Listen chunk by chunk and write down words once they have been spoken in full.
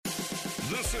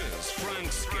This is Frank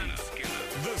Skinner.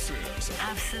 This is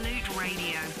Absolute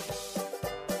Radio.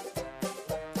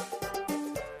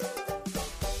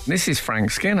 This is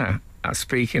Frank Skinner.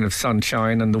 Speaking of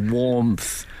sunshine and the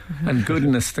warmth and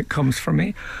goodness that comes from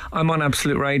it, I'm on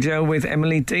Absolute Radio with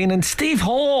Emily Dean, and Steve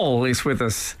Hall is with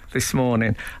us this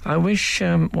morning. I wish.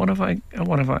 Here we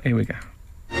go.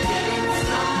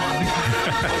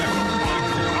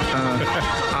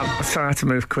 Sorry, I had to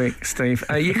move quick, Steve.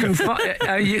 You can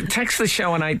you text the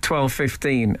show on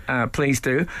 81215. Please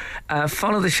do.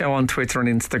 Follow the show on Twitter and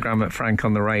Instagram at Frank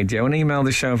on the Radio, and email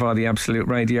the show via the Absolute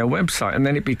Radio website, and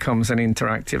then it becomes an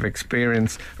interactive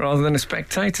experience rather than a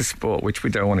spectator sport, which we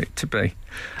don't want it to be.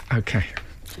 Okay.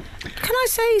 Can I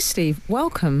say, Steve,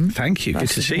 welcome. Thank you. Good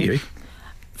to see you.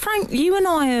 Frank, you and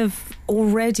I have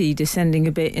already descending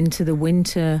a bit into the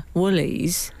winter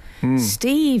woolies.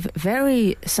 Steve,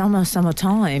 very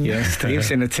summertime. Yeah,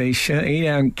 Steve's in a T-shirt. He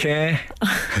don't care.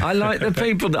 I like the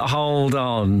people that hold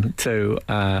on to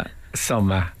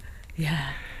summer.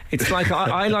 Yeah. It's like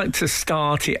I like to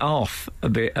start it off a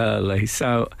bit early.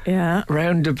 So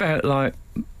round about like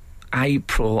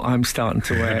April, I'm starting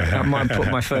to wear. I might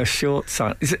put my first shorts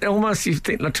on. Is it almost you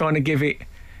think like trying to give it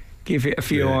a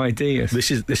few ideas? This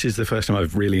is the first time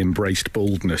I've really embraced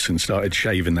baldness and started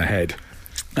shaving the head.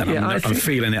 And I'm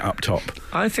feeling it up top.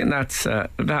 I think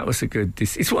that was a good...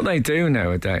 It's what they do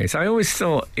nowadays. I always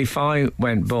thought if I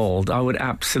went bald, I would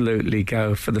absolutely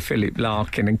go for the Philip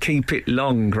Larkin and keep it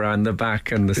long around the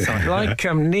back and the side. Like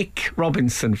Nick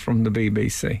Robinson from the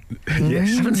BBC.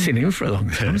 Yes. I haven't seen him for a long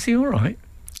time. Is he all right?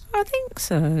 I think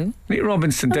so. Nick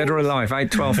Robinson, dead or alive,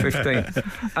 8, 12,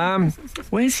 15.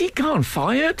 Where's he gone?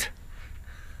 Fired?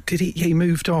 Did he? He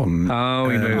moved on. Oh,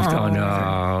 he moved on.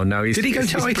 Oh, no. He's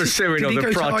pursuing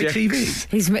other projects. ITV?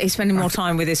 He's spending more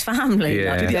time with his family,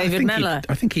 like David Mellor.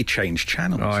 I think he changed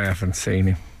channels. Oh, I haven't seen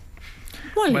him.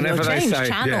 Well, if you change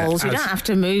channels, you don't have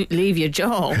to leave your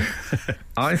job.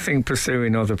 I think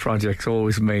pursuing other projects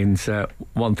always means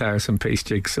 1,000-piece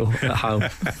jigsaw at home.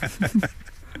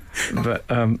 But,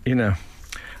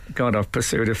 God, I've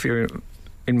pursued a few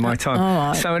in my time.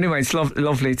 Right. So anyway, it's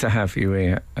lovely to have you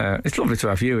here. It's lovely to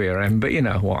have you here, Em, but you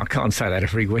know what? I can't say that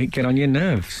every week. Get on your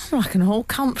nerves. Like an all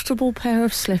comfortable pair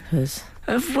of slippers.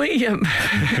 Have we?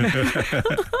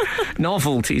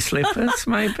 Novelty slippers,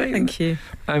 maybe. Thank you.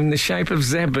 In the shape of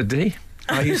Zebedee.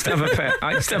 I used to have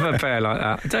a pair like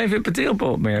that. David Baddiel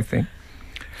bought me, I think.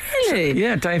 Really?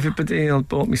 Yeah, David Baddiel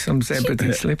bought me some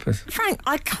Zebedee slippers. Frank,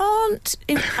 I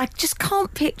just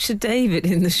can't picture David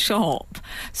in the shop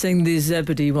saying the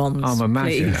Zebedee ones. I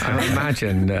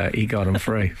imagine he got them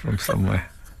free from somewhere.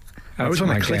 I was on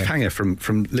a cliffhanger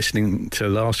from listening to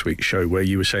last week's show where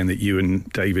you were saying that you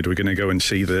and David were going to go and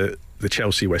see the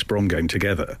Chelsea West Brom game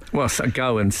together. Well, so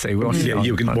go and see. Watch it on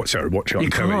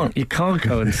it. You can't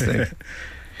go and see.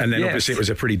 And then obviously it was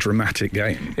a pretty dramatic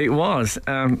game. It was.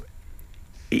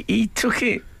 He took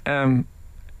it.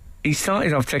 He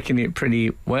started off taking it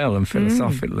pretty well and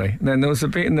philosophically. Then there was a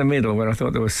bit in the middle where I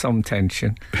thought there was some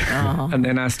tension, and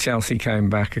then as Chelsea came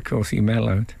back, of course, he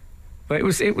mellowed. But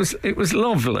it was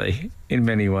lovely in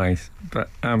many ways. But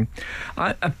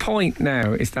a point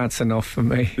now is that's enough for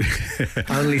me.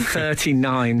 Only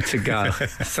 39 to go.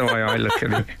 That's the way I look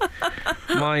at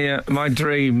it. My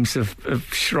dreams have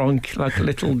shrunk like a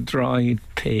little dried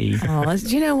pea. Oh,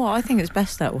 do you know what? I think it's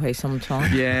best that way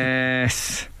sometimes.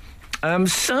 Yes.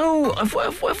 So,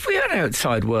 have we had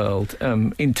outside world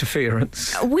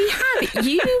interference? We have.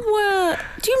 Do you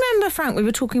remember, Frank, we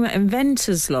were talking about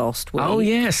inventors last week? Oh,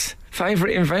 yes.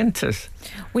 Favourite inventors.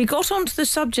 We got onto the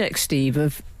subject, Steve,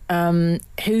 of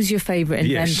who's your favourite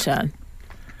inventor?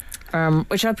 Yes.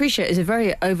 Which I appreciate is a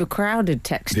very overcrowded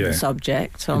text of the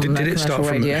subject on Did it start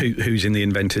from radio. Who's in the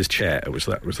inventor's chair? Was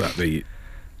that the...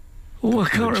 Oh, I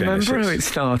can't remember how it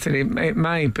started. It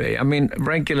may be. I mean,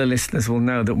 regular listeners will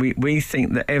know that we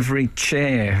think that every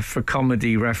chair for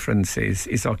comedy references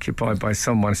is occupied by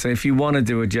someone. So if you want to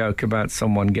do a joke about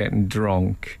someone getting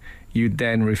drunk, you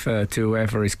then refer to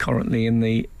whoever is currently in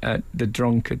the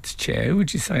drunkard's chair. Who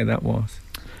would you say that was?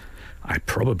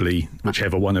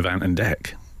 Whichever one of Ant and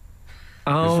Dec.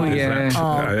 Oh, yeah.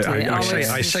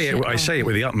 I say it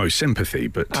with the utmost sympathy,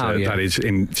 but that is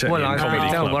in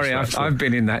comedy. Don't worry, I've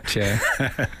been in that chair.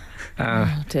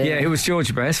 It was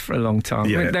George Best for a long time.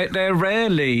 Yeah. I mean, they're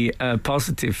rarely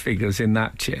positive figures in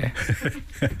that chair.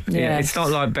 It's not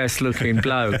like best looking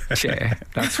bloke chair.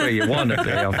 That's where you want to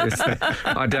be, obviously.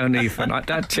 I don't even.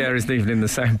 That chair isn't even in the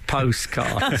same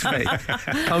postcard as me.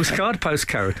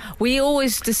 Postcode. We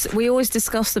always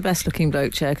discuss the best looking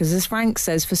bloke chair because, as Frank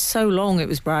says, for so long it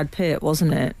was Brad Pitt,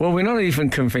 wasn't it? Well, we're not even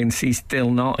convinced he's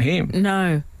still not him.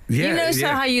 No. Yeah, so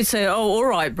how you'd say, "Oh, all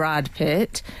right, Brad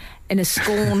Pitt," in a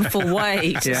scornful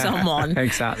way to someone.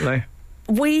 Exactly.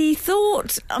 We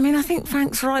thought, I think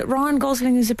Frank's right. Ryan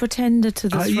Gosling is a pretender to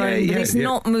the throne, but he's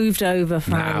not moved over,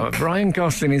 Frank. No, Ryan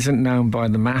Gosling isn't known by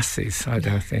the masses, I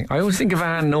don't think. I always think of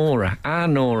Anne Nora.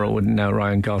 Anne Nora wouldn't know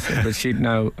Ryan Gosling, but she'd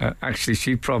know, actually,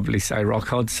 she'd probably say Rock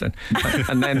Hudson.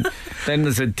 And then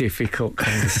there's a difficult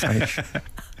conversation.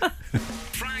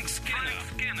 Frank Skinner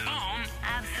on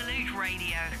Absolute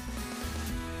Radio.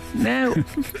 Now,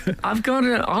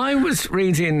 I was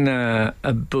reading a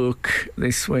book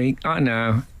this week, I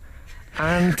know,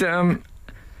 and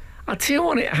I'll tell you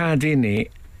what it had in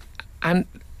it, and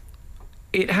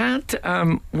it had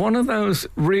one of those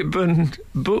ribbon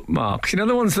bookmarks,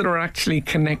 the ones that are actually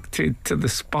connected to the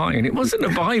spine. It wasn't a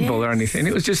Bible or anything,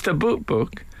 it was just a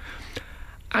book.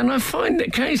 And I find that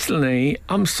occasionally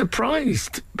I'm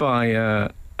surprised by a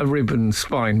ribbon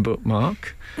spine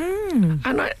bookmark.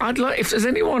 And I'd like, if there's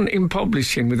anyone in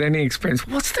publishing with any experience,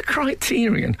 what's the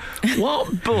criterion?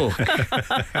 What book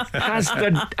has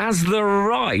the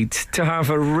right to have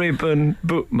a ribbon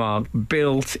bookmark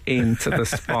built into the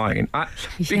spine?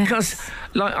 Because,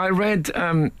 I read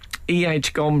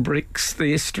E.H. Gombrich's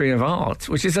The History of Art,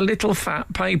 which is a little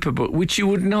fat paper book, which you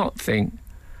would not think.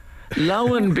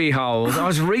 Lo and behold, I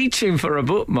was reaching for a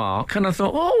bookmark and I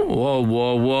thought,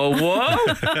 whoa.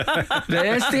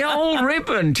 There's the old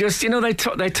ribbon. Just, they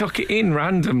tuck it in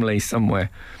randomly somewhere.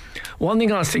 One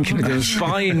thing I was thinking of doing was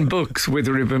buying books with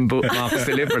ribbon bookmarks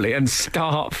deliberately and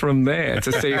start from there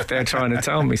to see if they're trying to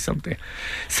tell me something.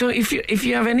 So if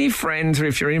you have any friends or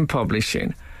if you're in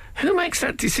publishing, who makes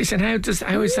that decision? How is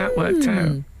that worked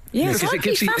out? Yes, I'd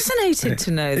be fascinated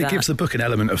to know that. It gives the book an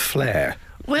element of flair.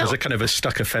 Well, there's a kind of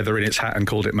stuck a feather in its hat and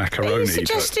called it macaroni. Are you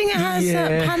suggesting it has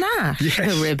panache,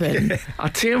 the ribbon? Yeah. I'll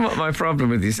tell you what my problem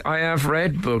with this. I have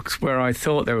read books where I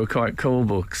thought they were quite cool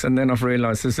books, and then I've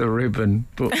realised there's a ribbon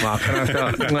bookmark, and I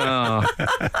thought,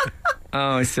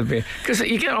 oh, it's a bit... Because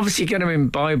you get them in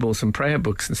Bibles and prayer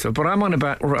books and stuff, but I'm on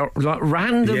about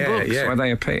random books where they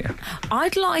appear.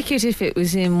 I'd like it if it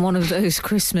was in one of those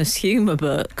Christmas humour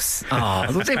books.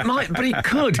 It might, but it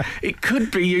could. It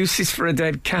could be Uses for a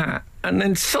Dead Cat. And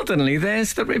then suddenly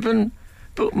there's the ribbon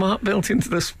bookmark built into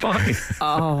the spine.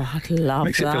 Oh, I'd love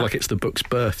Makes that. it feel like it's the book's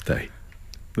birthday.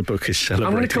 The book is celebrating.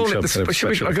 I'm going to call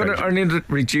it I need to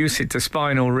reduce it to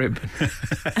Spinal Ribbon.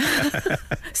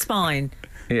 Spine.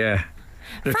 Yeah.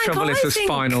 The Frank, trouble is with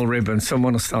Spinal Ribbon,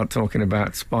 someone will start talking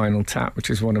about Spinal Tap, which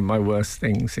is one of my worst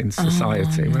things in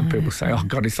society, when people say, oh,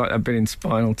 God, it's like I've been in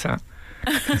Spinal Tap.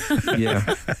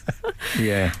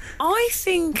 Yeah. I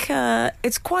think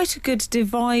it's quite a good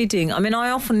dividing. I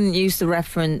often use the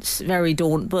reference very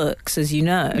Daunt books, as you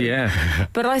know. Yeah.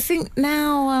 But I think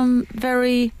now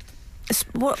very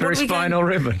Spinal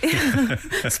Ribbon.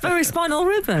 It's very Spinal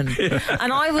Ribbon. Yeah.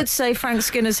 And I would say Frank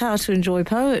Skinner's How to Enjoy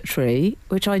Poetry,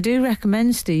 which I do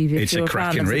recommend, Steve. If it's you're a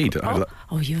cracking read. You're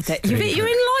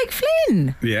in like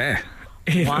Flynn. Yeah.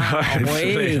 Wow. Have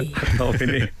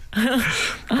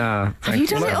you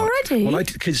done it already? Well, I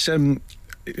did, because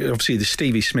obviously the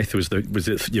Stevie Smith was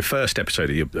your first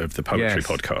episode of the poetry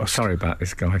podcast. Sorry about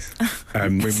this, guys.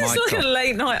 This is like a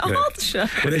late night art show.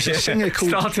 Well, there's a singer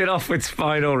called... Started off with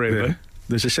Spinal Ribbon.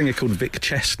 There's a singer called Vic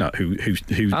Chestnut who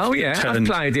I've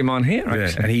played him on here,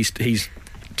 actually. And he's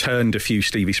turned a few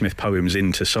Stevie Smith poems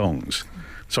into songs.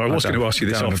 So I was going to ask you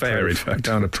this off air, in fact.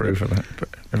 I don't approve of that, but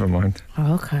never mind.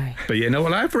 Okay. But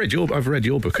I've read your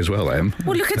book as well, Em.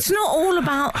 Well, look, it's not all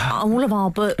about all of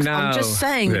our books. No. I'm just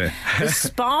saying the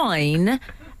spine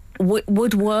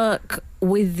would work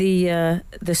with the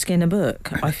Skinner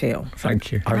book, I feel.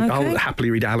 Thank you. I'll happily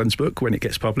read Alun's book when it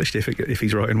gets published, if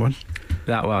he's writing one.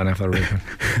 That won't have a ribbon.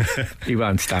 He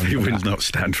won't stand for He that. will not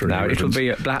stand for it. No, it'll be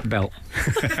a black belt.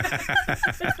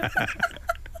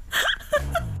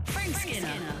 Frank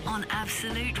Skinner on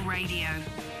Absolute Radio.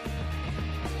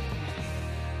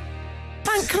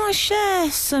 Frank, can I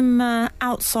share some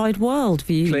outside world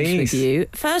views with you?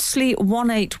 Firstly,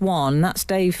 181, that's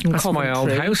Dave from Coventry. That's my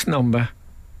old house number.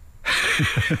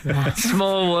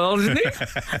 Small world, isn't it?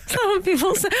 Some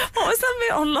people say, what was that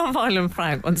bit on Love Island,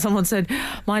 Frank, when someone said,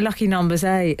 my lucky number's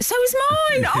 8. So is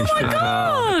mine! Oh my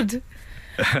God!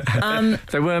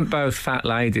 They weren't both fat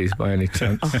ladies by any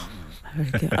chance. Oh, very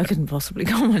good. I couldn't possibly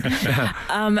comment.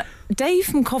 Dave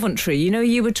from Coventry,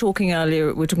 you were talking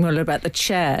earlier about the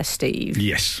chair, Steve.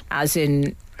 Yes. As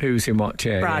in... Who's in what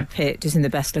chair? Brad Pitt is in the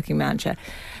best looking man chair.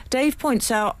 Dave points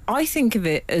out, I think of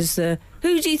it as the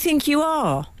who do you think you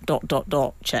are ...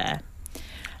 chair.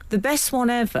 The best one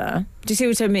ever, do you see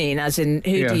what I mean? As in,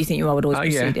 who do you think you are would always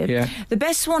be seated. Yeah. The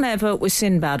best one ever was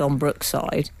Sinbad on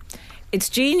Brookside. its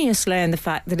genius lay in the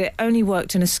fact that it only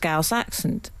worked in a Scouse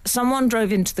accent. Someone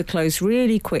drove into the close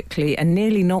really quickly and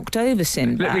nearly knocked over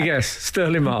Sinbad. Let me guess,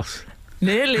 Sterling Moss.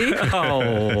 Nearly.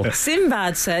 Oh.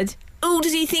 Sinbad said, "Who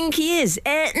does he think he is,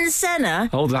 Ayrton Senna?"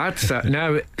 Oh, that's...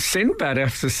 now, Sinbad, I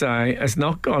have to say, has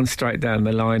not gone straight down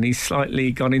the line. He's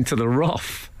slightly gone into the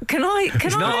rough.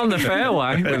 He's not on the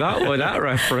fairway with that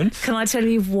reference. Can I tell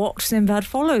you what Sinbad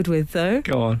followed with, though?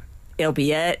 Go on. He'll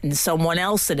be Ayrton someone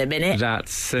else in a minute.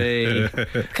 That's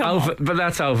Come on. But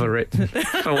that's overwritten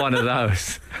for one of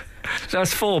those.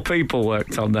 That's 4 people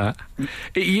worked on that.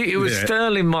 It was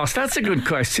Sterling Moss. That's a good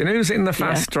question. Who's in the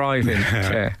fast driving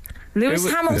chair? Lewis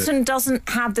Hamilton doesn't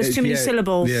have... There's too many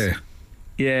syllables.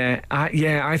 Yeah,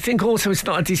 I think also it's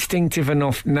not a distinctive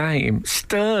enough name.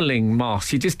 Sterling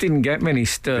Moss. You just didn't get many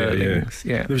Sterlings.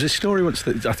 Yeah. There was a story once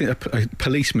that I think a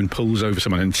policeman pulls over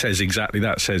someone and says exactly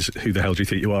that, says, "Who the hell do you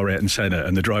think you are, Ayrton Senna?"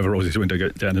 And the driver rolls his window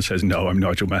down and says, "No, I'm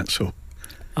Nigel Mansell."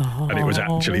 Oh. And it was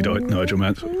actually Nigel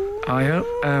Mansell. I hope...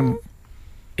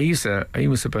 he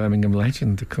was a Birmingham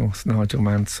legend, of course, Nigel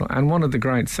Mansell, and one of the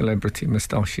great celebrity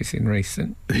moustaches in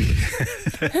recent.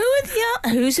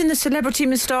 Who's in the celebrity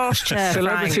moustache chair?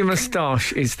 Celebrity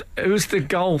moustache who's the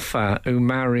golfer who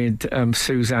married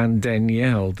Suzanne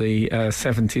Danielle, the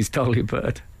 70s Dolly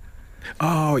Bird.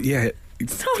 Oh yeah.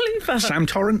 Sam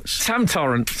Torrance? Sam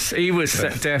Torrance. He was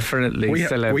definitely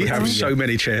celebrity. We have so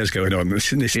many chairs going on.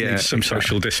 This needs some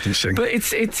social distancing. But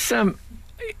it's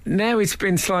now it's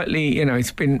been slightly,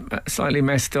 slightly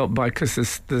messed up because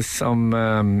there's some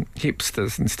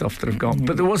hipsters and stuff that have gone.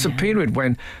 But there was a period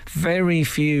when very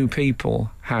few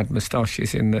people had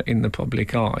moustaches in the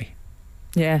public eye.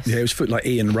 Yes. Yeah, it was like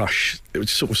Ian Rush. It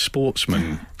was sort of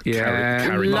sportsman.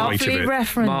 Carried lovely weight of it.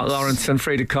 reference. Mark Lawrence and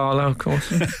Frida Kahlo, of course.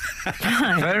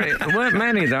 There weren't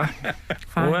many, though.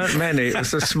 There weren't many. It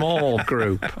was a small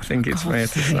group, I think it's fair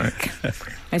to say.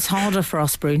 It's harder for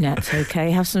us brunettes,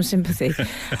 OK? Have some sympathy.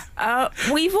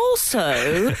 We've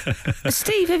also...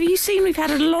 Steve, have you seen we've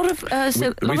had a lot of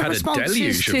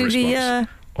responses to the... I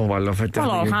love a deluge.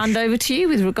 Well, I'll hand over to you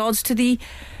with regards to the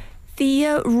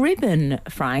ribbon,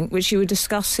 Frank, which you were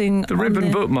discussing. The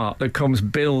ribbon bookmark that comes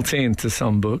built into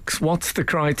some books. What's the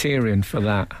criterion for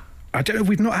that? I don't know.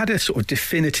 We've not had a sort of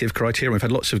definitive criterion. We've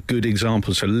had lots of good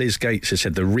examples. So Liz Gates has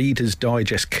said the Reader's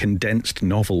Digest condensed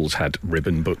novels had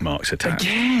ribbon bookmarks attached.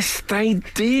 Yes, they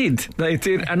did. They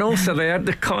did. And also they had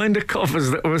the kind of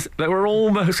covers that were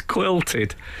almost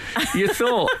quilted. You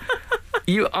thought...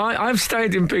 I've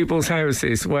stayed in people's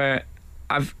houses where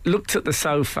I've looked at the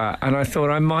sofa and I thought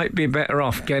I might be better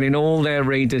off getting all their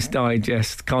Reader's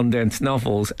Digest condensed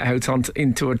novels out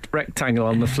into a rectangle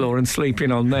on the floor and sleeping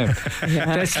on them.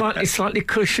 They're slightly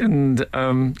cushioned,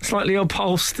 slightly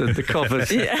upholstered, the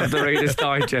covers of the Reader's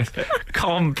Digest.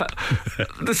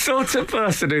 The sort of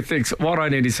person who thinks, what I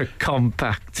need is a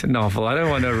compact novel. I don't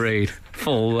want to read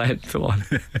full-length one.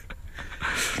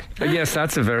 But yes,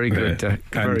 that's a very good,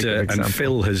 very good example. And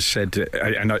Phil has said,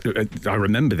 and I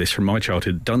remember this from my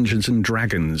childhood, Dungeons and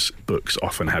Dragons books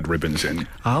often had ribbons in.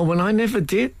 Oh, well, I never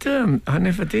did D&D.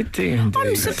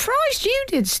 I'm surprised you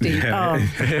did, Steve.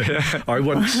 Yeah. I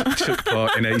once took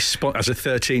part in as a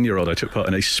 13-year-old, I took part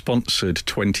in a sponsored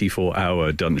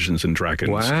 24-hour Dungeons and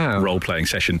Dragons role-playing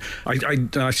session.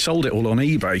 I sold it all on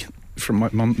eBay. From my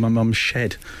mum's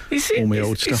shed. All my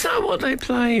old stuff. Is that what they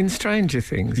play in Stranger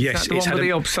Things? Yes, is that the one with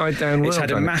the upside down world? It's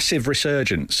had a massive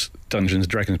resurgence, Dungeons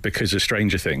and Dragons, because of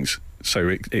Stranger Things. So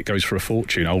it goes for a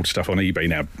fortune. Old stuff on eBay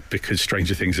now because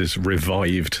Stranger Things has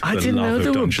revived the love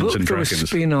of Dungeons and Dragons. There were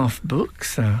spin-off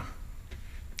books, though.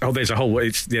 Oh, there's a whole.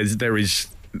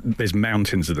 There's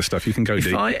mountains of the stuff. You can go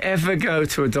deep. If I ever go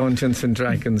to a Dungeons and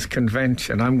Dragons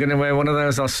convention, I'm going to wear one of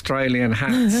those Australian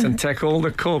hats and take all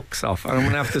the corks off, and I'm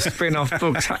going to have to spin off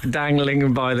books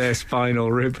dangling by their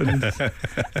spinal ribbons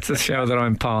to show that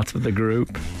I'm part of the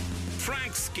group.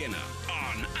 Frank Skinner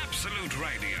on Absolute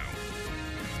Radio.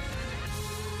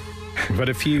 We've had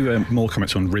a few more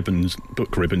comments on ribbons,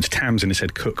 book ribbons. Tamsin has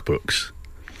said cookbooks.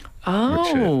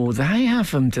 Oh, they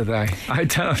have them, do they? I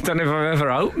don't know if I've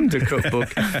ever opened a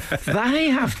cookbook. They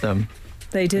have them.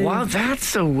 They do. Wow, that's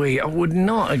so weird. I would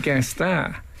not have guessed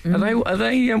that. Are they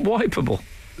wipeable?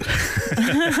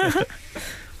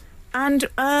 And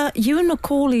Ewan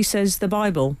Macaulay says the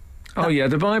Bible. Oh yeah,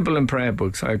 the Bible and prayer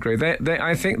books. I agree.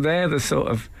 I think they're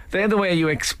the way you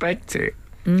expect it.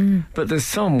 But there's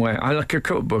somewhere. I like a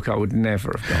cookbook. I would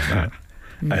never have got that.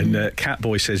 And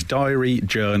Catboy says diary,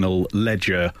 journal,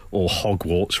 ledger, or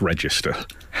Hogwarts register.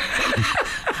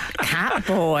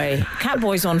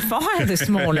 Catboy's on fire this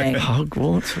morning.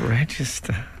 Hogwarts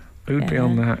register. Who'd be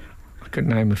on that? I could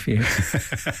name a few.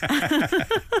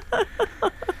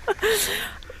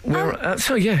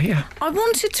 Yeah. I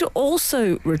wanted to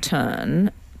also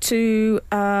return to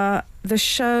the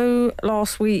show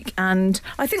last week, and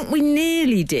I think we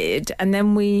nearly did, and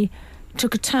then we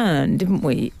took a turn, didn't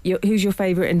we? Who's your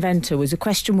favourite inventor was a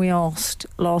question we asked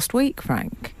last week,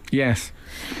 Frank. Yes.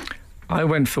 I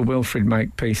went for Wilfred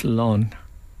Makepeace Lon.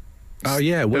 Oh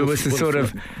yeah, it was the sort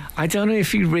of, I don't know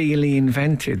if he really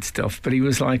invented stuff, but he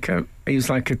was like a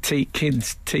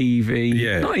kids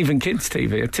TV, not even kids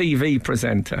TV, a TV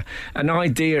presenter.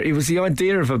 It was the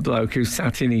idea of a bloke who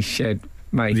sat in his shed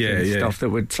making stuff that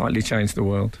would slightly change the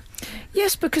world.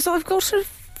 Yes, because I've got a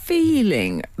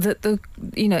feeling that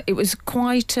it was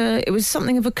it was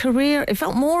something of a career. It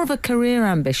felt more of a career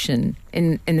ambition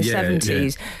in the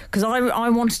 70s, because I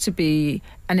wanted to be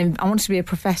a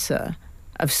professor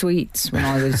of sweets when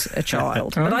I was a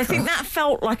child. But I think that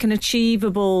felt like an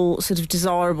achievable, sort of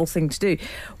desirable thing to do.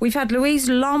 We've had Louise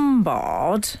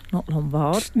Lombard, not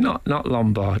Louise,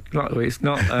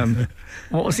 not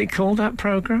what was it called, that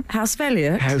programme? House of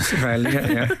Elliot. House of Elliot,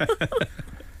 yeah.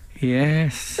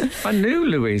 Yes. I knew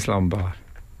Louise Lombard.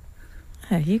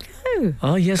 There you go.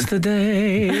 Oh,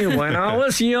 yesterday when I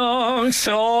was young,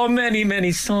 so many,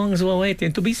 many songs were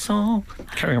waiting to be sung.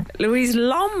 Carry on. Louise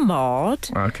Lombard.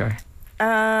 Okay.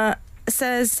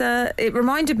 Says it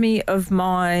reminded me of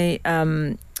my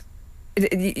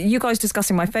you guys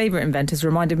discussing my favourite inventors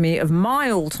reminded me of my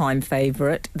all-time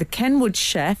favourite. The Kenwood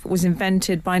chef was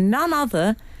invented by none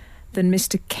other than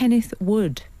Mr. Kenneth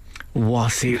Wood.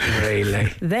 Was it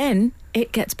really? Then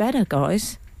it gets better,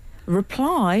 guys.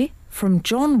 Reply from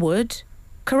John Wood,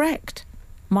 correct.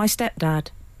 My stepdad.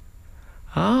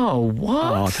 Oh,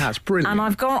 what? Oh, that's brilliant.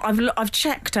 And I've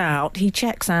checked out. He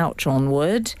checks out John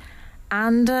Wood.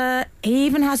 And he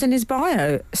even has in his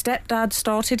bio, stepdad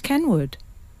started Kenwood.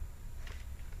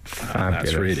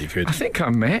 That's really good. I think I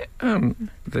met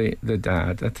the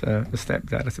dad, the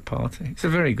stepdad at a party. It's a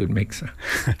very good mixer.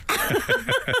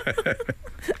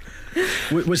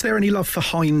 Was there any love for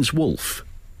Heinz Wolf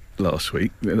last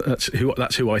week? That's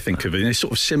who I think of in a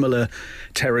sort of similar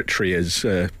territory as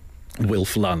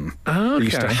Wilf Lunn. Oh, okay. He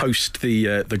used to host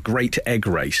the Great Egg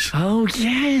Race. Oh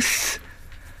yes.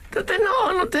 They're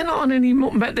not on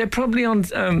anymore, but they're probably on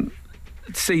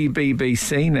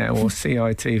CBBC now or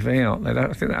CITV, aren't they?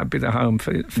 I think that'd be the home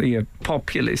for your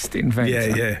populist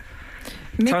inventor. Yeah.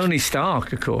 Tony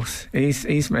Stark, of course.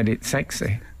 He's made it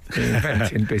sexy, the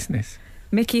inventing business.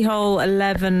 Mickey Hole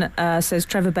 11 says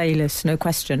Trevor Bayliss, no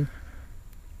question.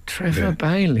 Trevor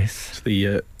Bayliss. It's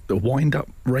the wind-up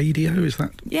radio, is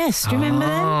that? Yes, do you remember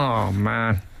them? Oh,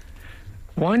 man.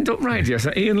 Wind-up radio, is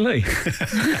that Ian Lee?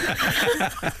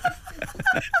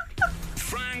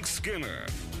 Frank Skinner.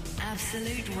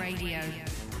 Absolute Radio.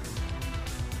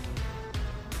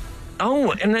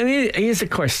 Oh, and then here's a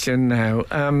question now.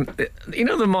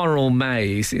 The Moral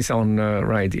Maze is on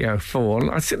Radio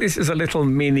 4. I see this is a little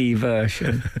mini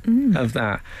version of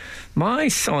that. My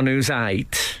son, who's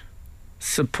 8,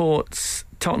 supports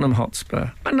Tottenham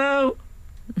Hotspur. I know.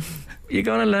 You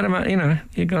got to let them,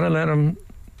 you got to let them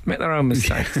make their own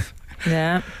mistakes.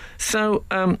 Yeah. So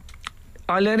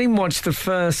I let him watch the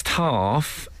first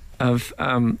half of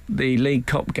the League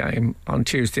Cup game on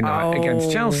Tuesday night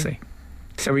against Chelsea.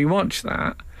 So we watched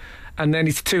that, and then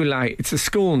it's too late. It's a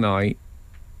school night.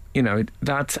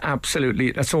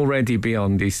 That's already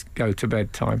beyond his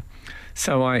go-to-bed time.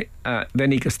 So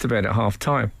then he goes to bed at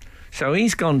half-time. So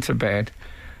he's gone to bed.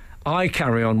 I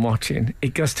carry on watching.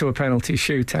 It goes to a penalty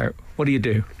shootout. What do you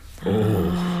do?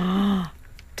 Oh.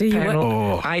 Do you?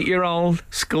 8-year-old,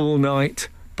 school night,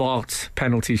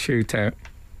 penalty shootout.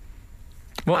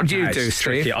 What would you do,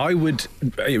 Steve? Tricky. It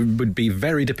would be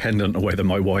very dependent on whether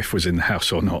my wife was in the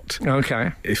house or not.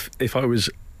 Okay. If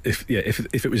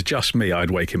it was just me, I'd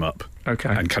wake him up. Okay.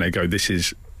 And kind of go, this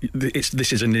is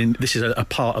a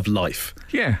part of life.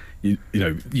 Yeah.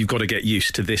 You've got to get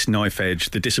used to this knife edge,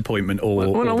 the disappointment or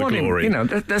the glory.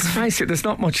 Let's face it, the's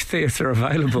not much theatre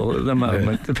available at the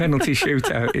moment. Yeah. The penalty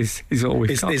shootout is all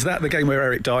we've got. Is that the game where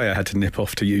Eric Dyer had to nip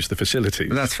off to use the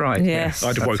facilities? That's right. Yes.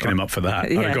 I'd have woken him up for that.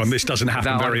 Yes. I'd have gone, this doesn't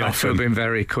happen very often. I've been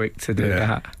very quick to do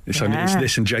that. It's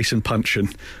this and Jason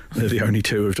Punchin. They're the only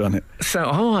two who've done it. So,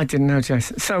 I didn't know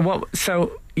Jason.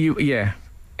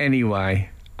 Anyway,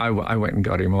 I went and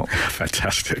got him up.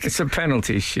 Fantastic. It's a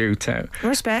penalty shootout.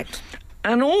 Respect.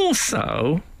 And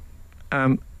also,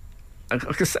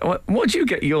 what do you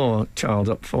get your child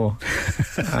up for?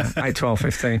 8, 12,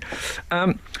 15.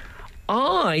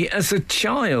 I, as a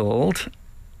child,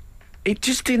 it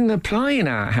just didn't apply in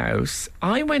our house.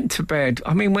 I went to bed,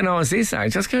 when I was his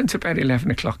age, I was going to bed 11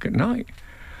 o'clock at night.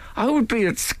 I would be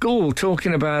at school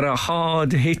talking about a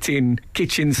hard-hitting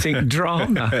kitchen sink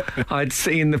drama I'd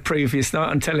seen the previous night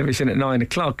on television at 9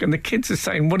 o'clock, and the kids are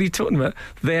saying, what are you talking about?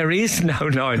 There is no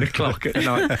 9 o'clock at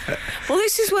night. Well,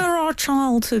 this is where our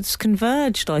childhoods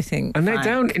converged, I think. And Frank. they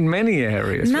don't in many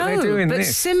areas, but they do in but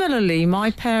this. Similarly,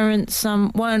 my parents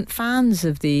weren't fans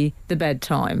of the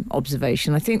bedtime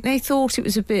observation. I think they thought it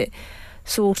was a bit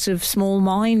sort of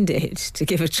small-minded to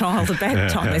give a child a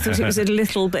bedtime. They thought it was a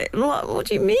little bit, what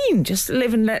do you mean? Just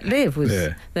live and let live was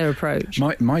their approach.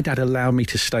 My dad allowed me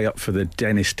to stay up for the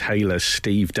Dennis Taylor,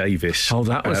 Steve Davis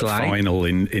final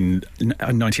in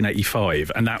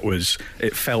 1985, and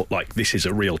it felt like this is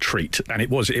a real treat, and it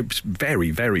was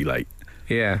very, very late.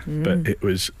 Yeah. But it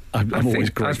was, I'm always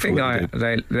grateful. I think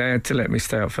they had to let me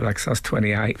stay up for that because I was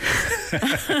 28.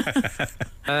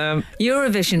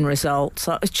 Eurovision results.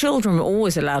 Children were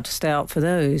always allowed to stay up for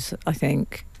those, I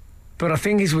think. But I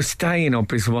think we're staying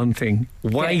up is one thing.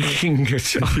 Waking a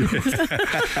child.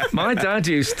 My dad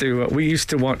we used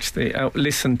to watch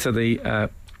listen to the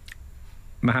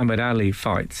Muhammad Ali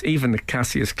fights, even the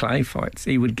Cassius Clay fights.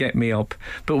 He would get me up,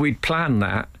 but we'd plan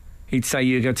that. He'd say,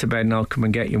 you go to bed and I'll come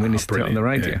and get you when you sit on the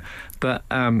radio.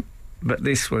 Yeah. But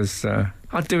this was...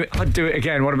 I'd do it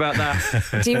again. What about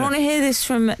that? Do you want to hear this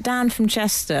from Dan from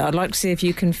Chester? I'd like to see if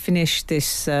you can finish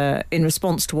this in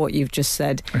response to what you've just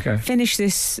said. Okay. Finish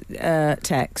this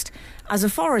text. As a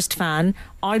Forest fan,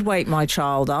 I'd wake my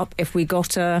child up if we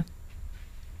got a...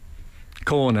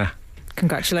 corner.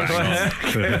 Congratulations.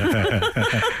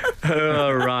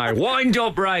 All right. Wind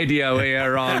Up Radio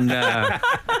here on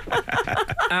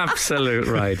Absolute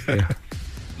Radio.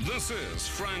 This is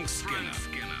Frank Skinner.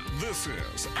 This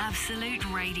is Absolute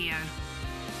Radio.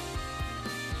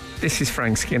 This is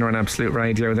Frank Skinner on Absolute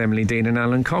Radio with Emily Dean and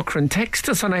Alan Cochrane. Text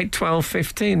us on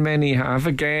 81215. Many have.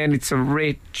 Again, it's a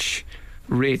rich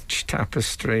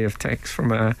tapestry of text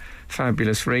from our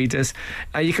fabulous readers.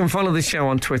 You can follow the show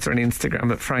on Twitter and Instagram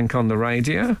at Frank on the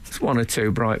Radio. There's one or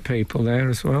two bright people there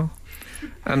as well.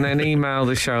 And then email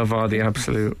the show via the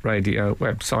Absolute Radio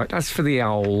website. That's for the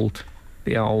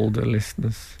older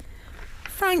listeners.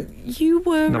 Frank, you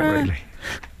were... Not really.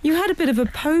 You had a bit of a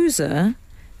poser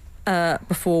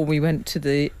before we went to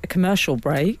the commercial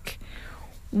break.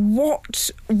 What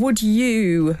would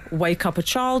you wake up a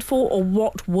child for, or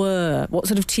what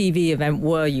sort of TV event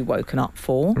were you woken up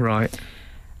for? Right.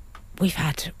 We've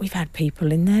had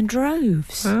people in their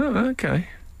droves. Oh, okay.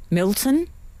 Milton?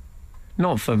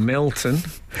 Not for Milton.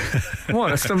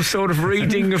 What, some sort of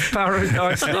reading of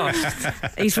Paradise Lost?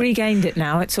 He's regained it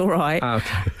now, it's all right.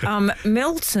 Okay.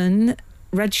 Milton,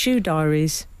 Red Shoe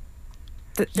Diaries.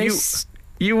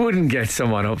 You wouldn't get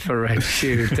someone up for Red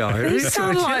Shoe Diaries. They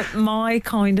sound like my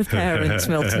kind of parents,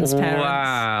 Milton's parents.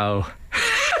 Wow.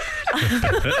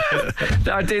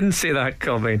 I didn't see that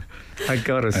coming, I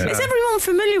gotta say. Is everyone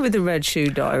familiar with the Red Shoe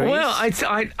Diaries? Well,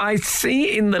 I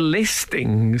see in the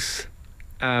listings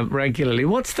regularly.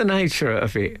 What's the nature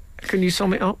of it? Can you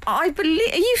sum it up? Are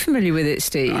you familiar with it,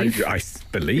 Steve? I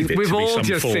believe it We've to all be some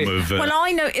just form of... Well,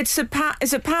 I know it's a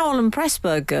Powell and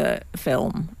Pressburger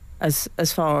film.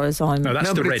 As far as I'm... No,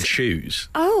 that's the Red Shoes.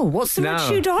 Oh, what's the Red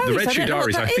Shoe Diaries? The Red Shoe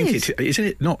Diaries, I think isn't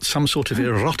it not some sort of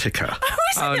erotica?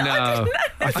 Oh, no.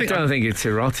 I don't think it's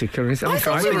erotica, is it?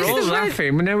 We were all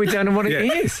laughing, but now we don't know what it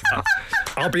is.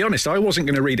 I'll be honest, I wasn't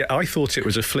going to read it. I thought it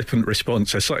was a flippant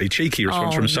response, a slightly cheeky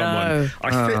response from someone.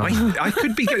 I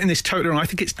could be getting this totally wrong. I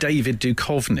think it's David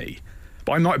Duchovny.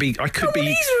 But I could be...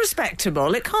 He's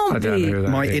respectable. It can't be.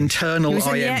 My internal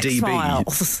IMDb could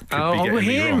be getting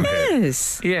me wrong here.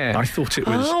 Yes. Yeah. I thought it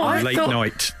was late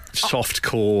night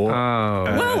softcore.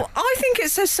 Well, I think it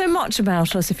says so much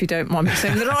about us, if you don't mind me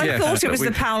saying, that I thought it was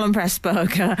the Powell and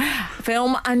Pressburger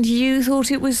film, and you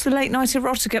thought it was the late night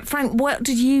erotica. Frank, what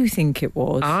did you think it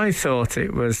was? I thought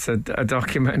it was a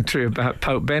documentary about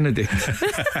Pope Benedict,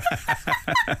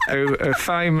 who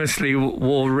famously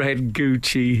wore red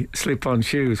Gucci slip-on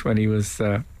shoes when he was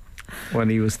the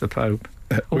Pope.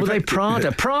 Or were they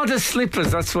Prada? Prada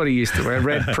slippers, that's what he used to wear,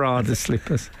 red Prada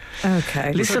slippers.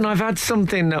 Okay. Listen, I've had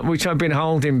something which I've been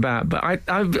holding back, but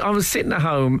I was sitting at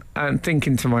home and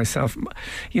thinking to myself,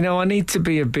 I need to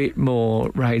be a bit more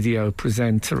radio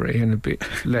presentery and a bit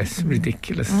less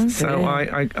ridiculous. Okay. So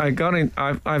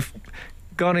I've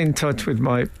got in touch with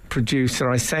my producer.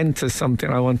 I sent her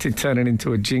something I wanted turning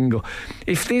into a jingle.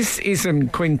 If this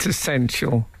isn't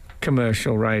quintessential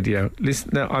commercial radio,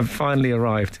 listen, I've finally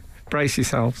arrived. Brace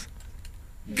yourselves.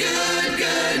 Good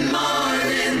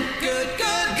morning. Good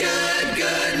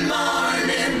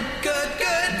morning.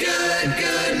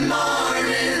 Good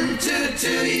morning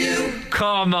to you.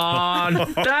 Come come on.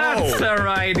 That's the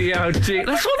radio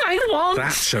jingle. That's what they want.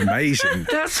 That's amazing.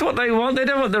 That's what they want. They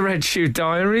don't want the Red Shoe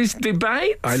Diaries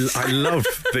debate. I love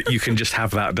that you can just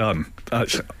have that done.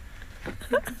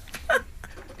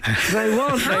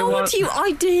 How would you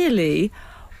ideally,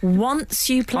 once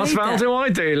you played Osvaldo,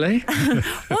 ideally.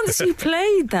 once you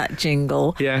played that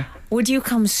jingle, Yeah. would you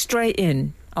come straight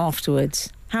in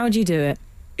afterwards? How would you do it?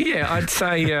 Yeah, I'd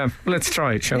say, let's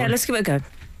try it, shall we? Yeah, let's give it a go.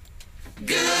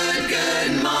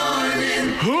 Good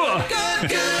morning. Good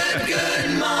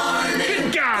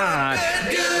morning. God.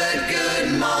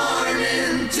 Good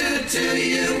morning to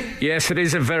you. Yes, it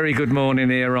is a very good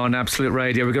morning here on Absolute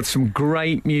Radio. We've got some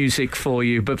great music for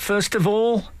you. But first of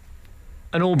all,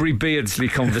 an Aubrey Beardsley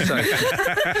conversation.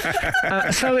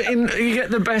 You get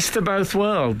the best of both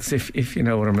worlds, if you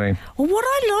know what I mean. Well, what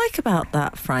I like about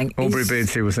that, Frank, Aubrey is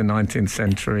Beardsley was a 19th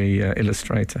century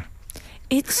illustrator.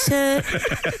 it's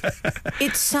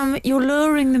you're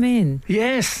luring them in.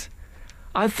 Yes,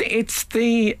 I think it's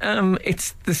the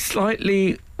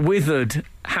slightly withered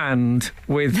hand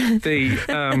with the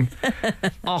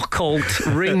occult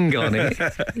ring on it.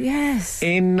 Yes.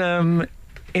 In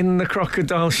the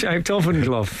crocodile-shaped oven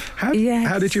glove. How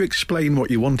did you explain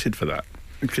what you wanted for that?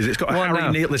 Because it's got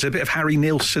there's a bit of Harry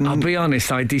Nilsson. I'll be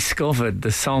honest, I discovered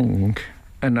the song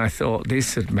and I thought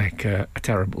this would make a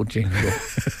terrible jingle.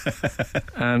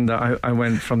 And I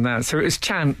went from that. So it was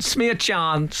chance, me a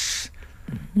chance.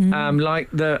 I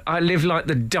live like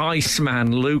the dice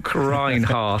man, Luke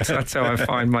Reinhardt. That's how I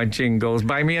find my jingles.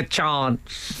 Buy me a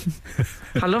chance.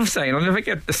 I love saying, I'll never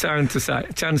get the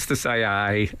chance to say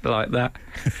aye like that.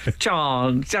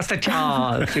 Chance, just a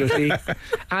chance, you see.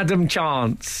 Adam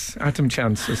Chance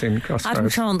was in Crossroads. Adam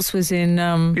Chance was in...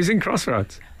 He was in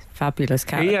Crossroads. Fabulous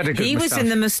character. He had a good He was in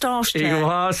the moustache chair.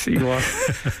 He was.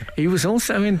 He was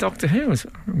also in Doctor Who.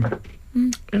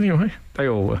 Anyway, they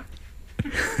all were.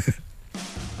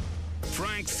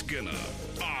 Frank Skinner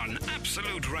on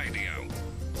Absolute Radio.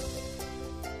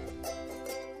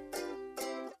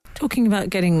 Talking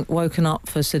about getting woken up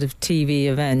for sort of TV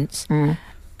events,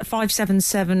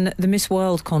 577, the Miss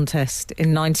World contest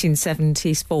in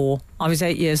 1974. I was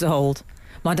 8 years old.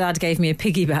 My dad gave me a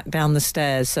piggyback down the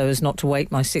stairs so as not to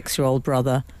wake my 6-year-old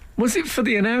brother. Was it for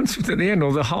the announcement at the end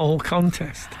or the whole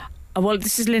contest? Well,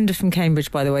 this is Linda from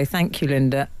Cambridge, by the way. Thank you,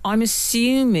 Linda. I'm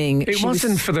assuming it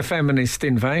wasn't for the feminist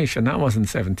invasion. That wasn't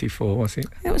 74, was it?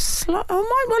 It was. Might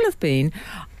well have been.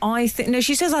 I think. No,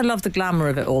 she says I love the glamour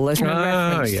of it all. There's no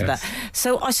reference to that.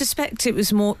 So I suspect it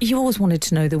was more. You always wanted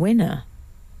to know the winner.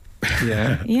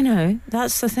 Yeah. You know,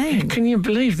 that's the thing. Can you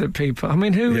believe that people? I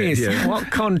mean, who is? Yeah. What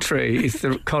country is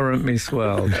the current Miss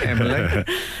World, Emily?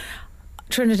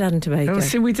 Trinidad and Tobago. Oh,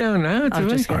 see, we don't know, do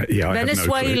we?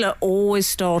 Venezuela always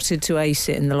started to ace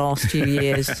it in the last few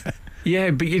years.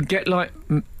 Yeah, but you'd get like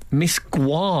Miss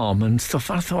Guam and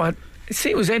stuff. I thought,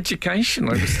 it was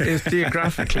educational. It was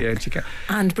geographically educational.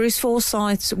 And Bruce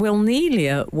Forsyth's Will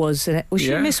Nelia was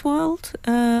she Miss World?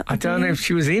 I don't know if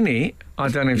she was in it. I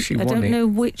don't know if she won it. I don't know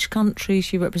which country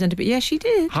she represented, but yeah, she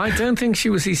did. I don't think she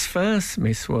was his first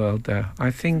Miss World, though.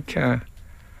 I think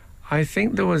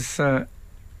there was...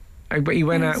 but he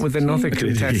went out with another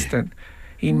contestant.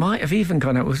 He might have even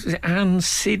gone out with Anne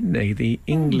Sidney, the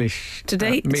English To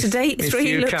date, Miss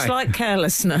 3 UK. looks like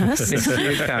carelessness. Miss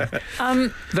UK.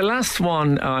 The last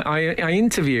one, I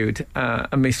interviewed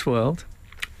a Miss World,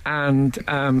 and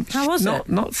how was it?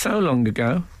 Not so long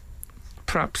ago,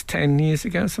 perhaps 10 years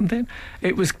ago, something.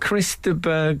 It was Krista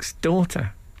Berg's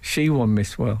daughter. She won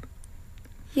Miss World.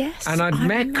 Yes, and I'd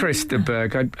met Krista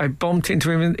Berg. I bumped into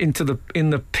him in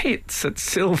the pits at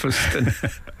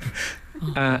Silverstone.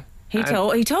 He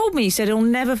told me. He said he'll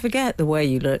never forget the way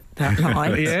you looked that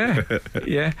night.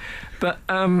 yeah. But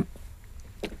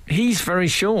he's very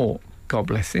short. God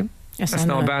bless him. Yes, that's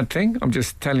not a bad thing. I'm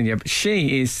just telling you. But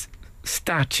she is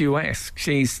statuesque.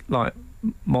 She's like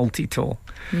multi-tall.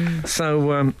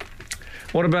 So.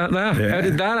 What about that? Yeah. How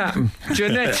did that happen?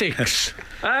 Genetics.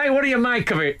 Hey, what do you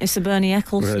make of it? It's the Bernie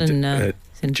Ecclestone.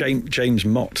 James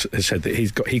Mott has said that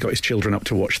he got his children up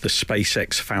to watch the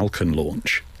SpaceX Falcon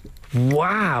launch.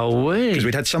 Wow. Because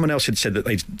we'd had someone else had said that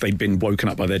they'd been woken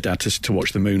up by their dad to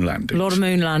watch the moon landings. A lot of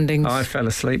moon landings. I fell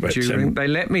asleep during... They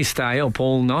let me stay up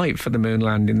all night for the moon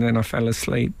landing, then I fell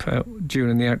asleep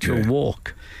during the actual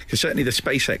walk. Because certainly the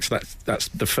SpaceX, that's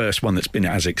the first one that's been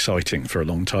as exciting for a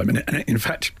long time. And in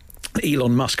fact...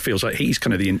 Elon Musk feels like he's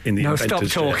kind of in the No, stop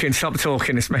talking.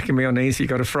 It's making me uneasy. You've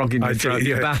got a frog in your throat.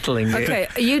 You're battling it. Okay,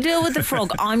 you deal with the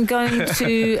frog. I'm going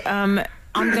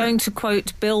to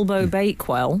quote Bilbo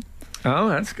Bakewell. Oh,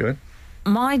 that's good.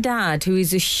 my dad, who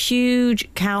is a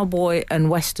huge cowboy and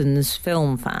westerns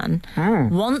film fan,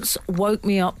 once woke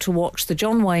me up to watch the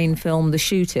John Wayne film The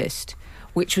Shootist,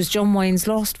 which was John Wayne's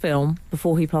last film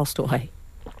before he passed away.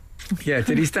 Yeah,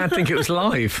 did his dad think it was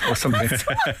live or something?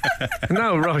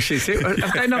 No, Rosh, is it?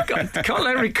 Have they not got... Can't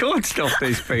they record stuff,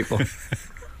 these people?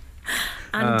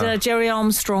 And Jerry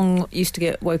Armstrong used to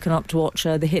get woken up to watch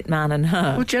The Hitman and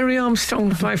Her. Well, Jerry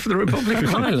Armstrong played for the Republic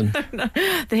of Ireland. No,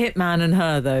 The Hitman and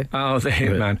Her, though. Oh, The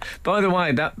Hitman. By the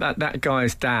way, that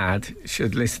guy's dad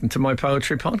should listen to my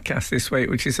poetry podcast this week,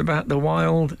 which is about a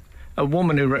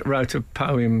woman who wrote a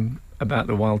poem about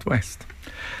the Wild West.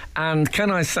 And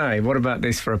can I say, what about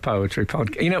this for a poetry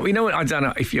podcast? You know, I don't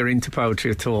know if you're into poetry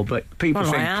at all, but people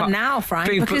think... I am now, Frank,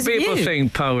 people you.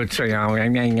 think poetry,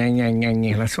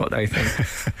 that's what they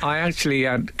think. I actually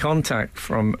had contact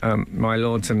from my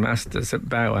lords and masters at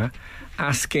Bauer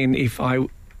asking if I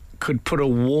could put a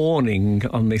warning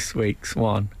on this week's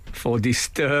one for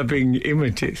disturbing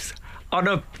images on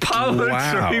a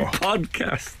poetry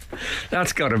podcast.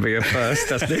 That's got to be a first,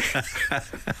 hasn't it?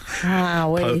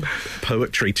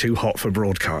 Poetry too hot for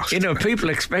broadcast. You know, people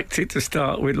expect it to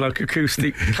start with like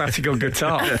acoustic classical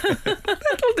guitar.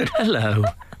 Hello,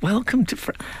 welcome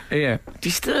to...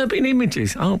 disturbing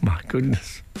images. Oh my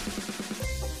goodness.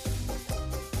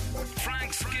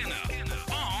 Frank Skinner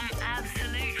on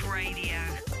Absolute Radio.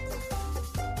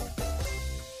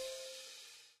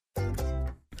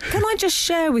 Can I just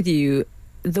share with you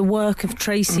the work of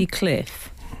Tracy Cliff?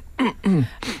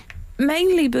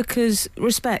 Mainly because,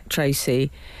 respect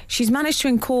Tracy, she's managed to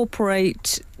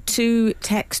incorporate 2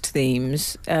 text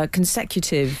themes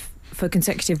consecutive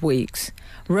weeks.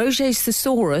 Roget's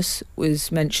Thesaurus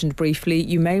was mentioned briefly.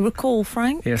 You may recall,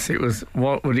 Frank? Yes, it was.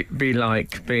 What would it be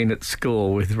like being at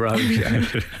school with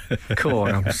Roget? Cool,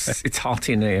 it's hot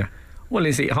in here. Well,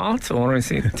 is it hot or is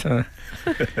it...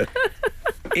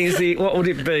 what would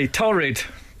it be? Torrid?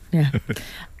 Yeah.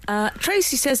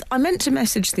 Tracy says, I meant to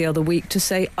message the other week to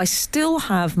say I still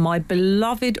have my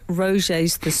beloved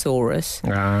Roget's Thesaurus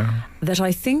that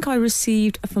I think I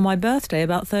received for my birthday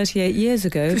about 38 years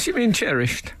ago. Does she mean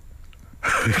cherished?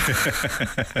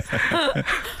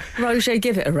 Roget,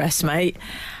 give it a rest, mate.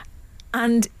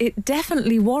 And it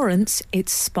definitely warrants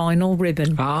its spinal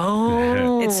ribbon.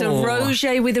 Oh. It's a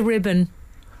Roget with a ribbon.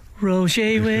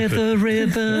 Roget with a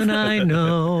ribbon, I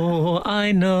know.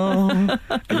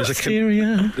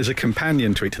 There's a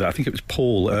companion tweet to that. I think it was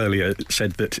Paul earlier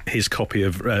said that his copy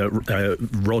of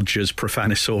Roger's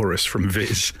Profanisaurus from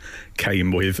Viz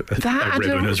came with a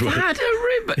ribbon as well. That had a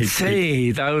ribbon. See,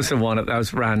 those are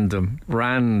those random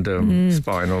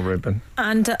spinal ribbon.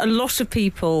 And a lot of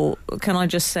people, can I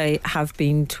just say, have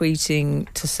been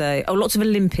tweeting to say, lots of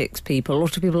Olympics people, a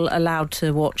lot of people allowed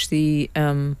to watch the...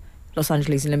 Los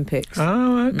Angeles Olympics.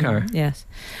 Oh, okay. Yes.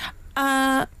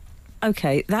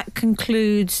 Okay, that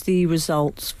concludes the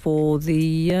results for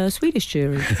the Swedish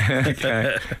jury.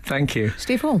 Okay, thank you.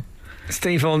 Steve Hall.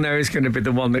 Steve Hall now is going to be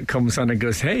the one that comes on and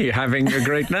goes, hey, having a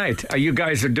great night. You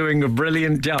guys are doing a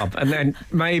brilliant job. And then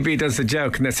maybe does a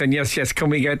joke and they're saying, yes, can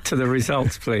we get to the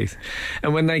results, please?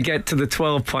 And when they get to the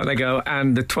 12 point, they go,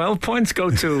 and the 12 points go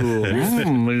to,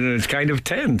 it's kind of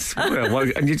tense. Well,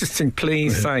 and you just think,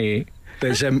 please say it.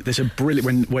 There's a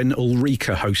brilliant when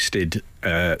Ulrika hosted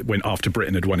when after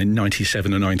Britain had won in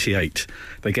 97 or 98,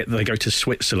 they go to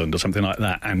Switzerland or something like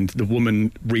that, and the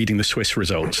woman reading the Swiss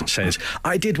results says,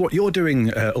 I did what you're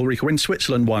doing, Ulrika, when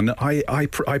Switzerland won.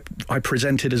 I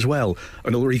presented as well.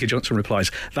 And Ulrika Johnson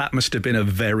replies, that must have been a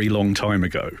very long time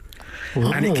ago.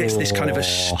 Oh. And it gets this kind of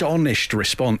astonished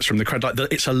response from the crowd, like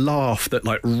it's a laugh that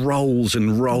like rolls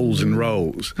and rolls and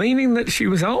rolls, meaning that she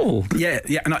was old. Yeah,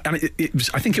 and it was.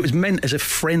 I think it was meant as a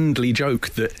friendly joke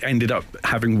that ended up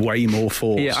having way more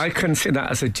force. Yeah, I consider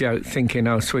that as a joke, thinking,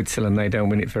 Switzerland, they don't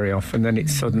win it very often. Then it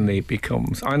suddenly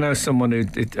becomes. I know someone who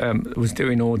was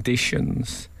doing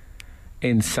auditions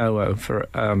in Soho for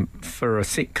a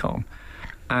sitcom,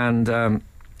 and.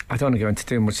 I don't want to go into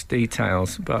too much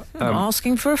details, but...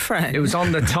 asking for a friend. It was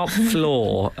on the top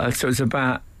floor, so it was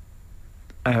about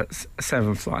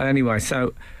 7th floor. Anyway,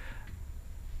 so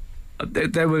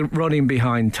they were running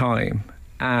behind time,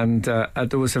 and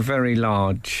there was a very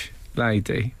large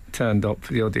lady turned up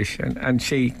for the audition, and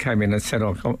she came in and said,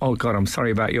 oh God, I'm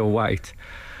sorry about your wait.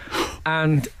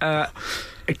 And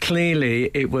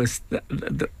clearly it was...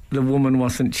 The woman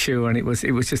wasn't sure, and it was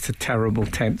just a terrible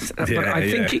tense. But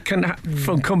I think it can,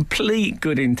 from complete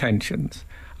good intentions,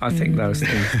 I think those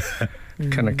things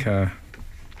can occur.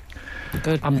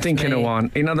 Goodness I'm thinking me. of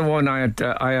one. Another one I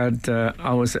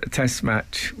was at a test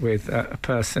match with a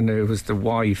person who was the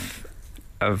wife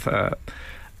of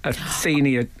a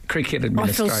senior cricket I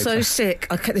administrator. feel so sick.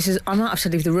 I might have to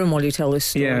leave the room while you tell this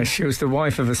story. Yeah, she was the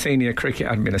wife of a senior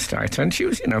cricket administrator, and she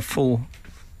was,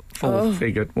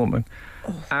 full-figured woman.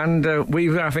 And we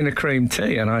were having a cream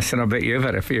tea, and I said, I bet you've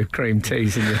had a few cream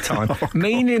teas in your time.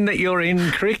 Meaning that you're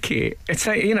in cricket. It's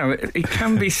it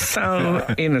can be so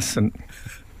innocent.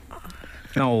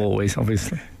 Not always,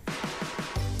 obviously.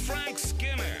 Frank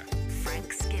Skinner.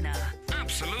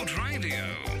 Absolute Radio.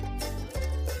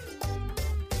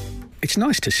 It's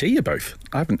nice to see you both.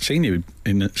 I haven't seen you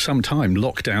in some time,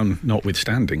 lockdown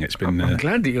notwithstanding. It's been. I'm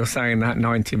glad that you're saying that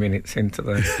 90 minutes into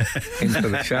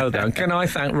the show, though. And can I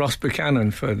thank Ross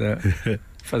Buchanan for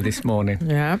this morning?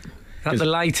 Yeah. That's the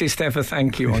latest ever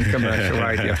thank you on commercial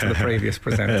radio to the previous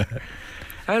presenter.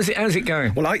 How's it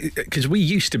going? Well, because we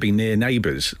used to be near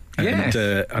neighbours, Yes.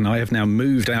 and I have now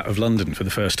moved out of London for the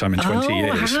first time in 20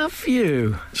 years. Oh, have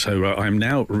you? So I'm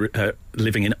now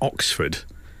living in Oxford.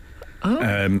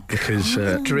 Because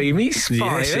Dreamy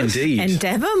Spires. yes, indeed.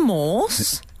 Endeavour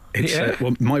Morse. It's,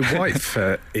 well, my wife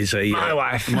is a. My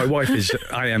wife. My wife is.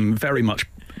 I am very much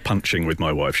punching with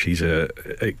my wife. She's a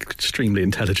extremely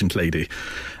intelligent lady.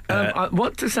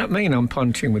 What does that mean? I'm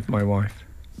punching with my wife.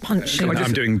 Punching.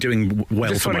 I'm doing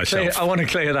well for myself. I want to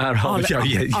clear that up.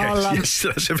 Yes,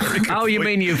 that's a very good point. Oh, you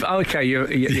mean you've... Okay,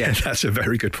 yeah, that's a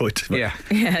very good point. Yeah.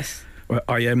 Yes. Well,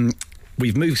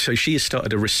 we've moved, so she has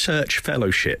started a research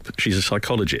fellowship. She's a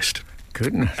psychologist.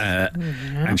 Goodness.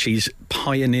 And she's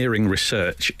pioneering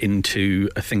research into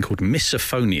a thing called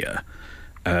misophonia,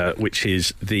 which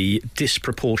is the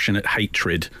disproportionate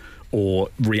hatred or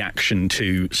reaction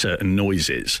to certain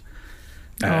noises.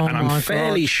 And I'm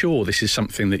fairly sure this is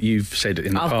something that you've said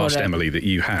in the past, Emily, that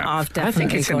you have. I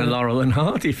think it's in a Laurel and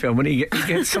Hardy film when he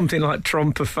gets something like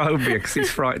trompophobia because he's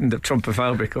frightened of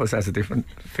trompophobia. Of course, has a different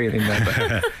feeling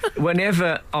there. But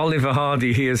whenever Oliver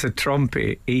Hardy hears a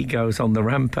trumpet, he goes on the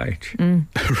rampage.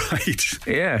 Right.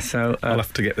 Yeah, so... I'll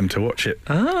have to get them to watch it.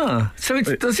 So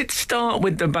does it start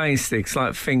with the basics,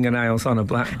 like fingernails on a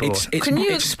blackboard? Can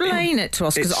you explain it to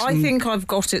us? Because I think I've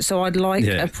got it, so I'd like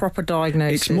a proper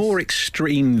diagnosis. It's more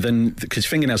extreme than, because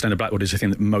fingernails down a blackboard is a thing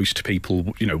that most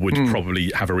people would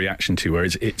probably have a reaction to,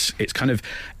 whereas it's kind of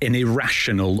an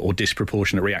irrational or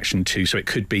disproportionate reaction to, so it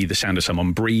could be the sound of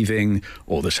someone breathing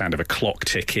or the sound of a clock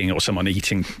ticking or someone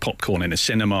eating popcorn in a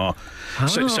cinema.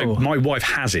 So my wife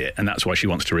has it, and that's why she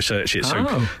wants to research it.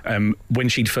 So when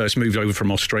she'd first moved over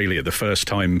from Australia, the first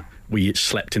time we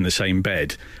slept in the same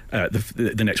bed,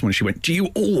 the next morning she went, "Do you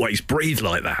always breathe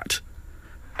like that?"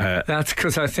 That's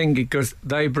because I think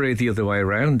they breathe the other way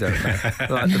around, don't they?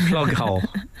 Like the plug hole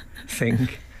thing.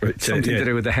 Something to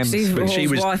do with the hemisphere.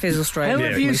 His wife is Australian. How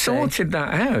have you sorted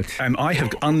that out?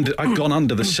 I've gone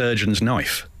under the surgeon's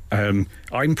knife.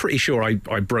 I'm pretty sure I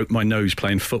broke my nose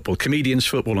playing football. Comedians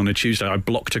football on a Tuesday. I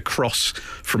blocked a cross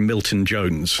from Milton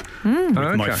Jones with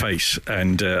my face,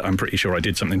 and I'm pretty sure I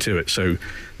did something to it. So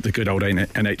the good old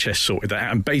NHS sorted that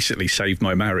out and basically saved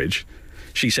my marriage.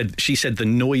 She said the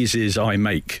noises I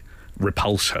make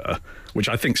repulse her, which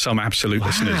I think some absolute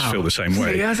listeners feel the same way.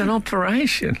 So he has an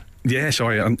operation. Yeah, so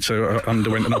I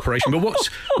underwent an operation. But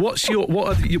what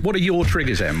are your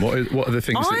triggers, Em? What are the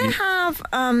things that you have?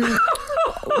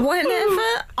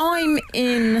 Whenever I'm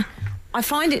in, I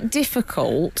find it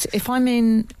difficult if I'm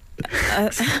in.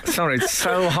 Sorry, it's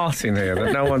so hot in here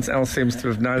that no one else seems to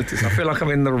have noticed. I feel like I'm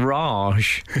in the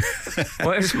Raj.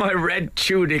 Where's my red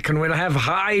tunic and we'll have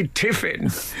high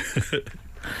tiffin?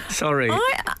 Sorry.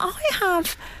 I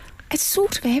have... It's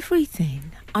sort of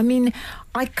everything. I mean,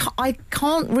 I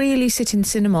can't really sit in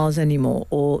cinemas anymore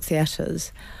or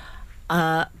theatres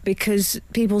because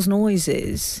people's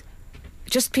noises,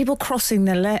 just people crossing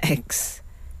their legs,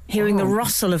 hearing the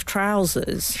rustle of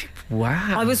trousers.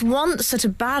 Wow. I was once at a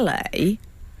ballet,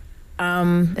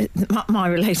 my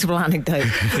relatable anecdote.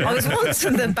 I was once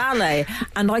at the ballet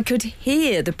and I could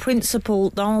hear the principal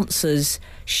dancer's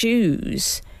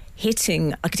shoes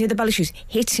hitting, I could hear the ballet shoes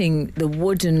hitting the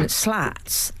wooden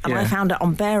slats, and I found it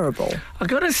unbearable. I've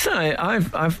got to say,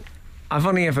 I've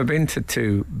only ever been to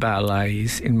 2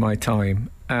 ballets in my time.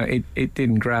 It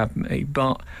didn't grab me,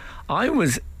 but I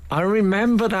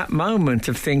remember that moment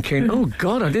of thinking, oh,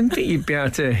 God, I didn't think you'd be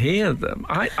able to hear them.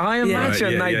 I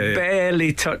imagine they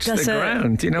barely touch the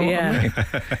ground. You know what I mean?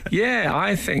 Yeah,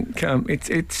 I think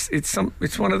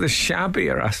it's one of the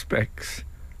shabbier aspects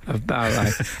of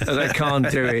ballet that they can't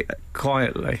do it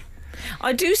quietly.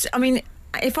 I mean,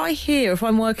 if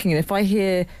I'm working and if I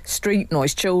hear street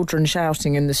noise, children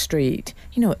shouting in the street,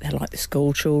 you know what they're like, the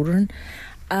school children,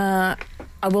 I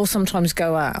will sometimes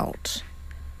go out.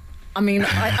 I mean,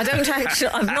 I don't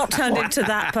actually... I've not turned into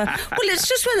that... well, it's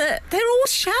just when they're all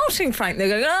shouting, Frank. They're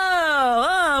going,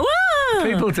 oh, whoa.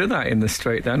 People People do that in the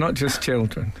street. They're not just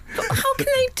children. But how can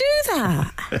they do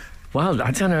that? Well,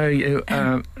 I don't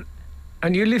know.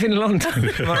 And you live in London.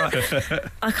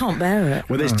 I can't bear it.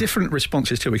 Well, there's different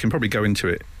responses too. We can probably go into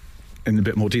it in a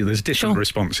bit more detail. There's different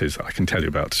responses I can tell you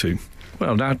about soon.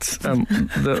 Well, that's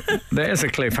there's a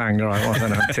cliffhanger I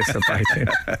wasn't anticipating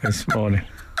this morning.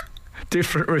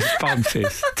 Different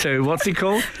responses to, what's he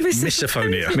called?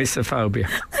 Misophonia. Misophobia.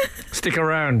 Stick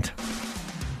around.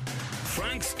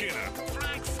 Frank Skinner.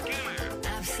 Frank Skinner.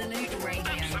 Absolute Radio.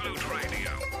 Absolute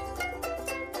Radio.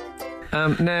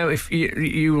 Now, if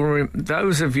you were,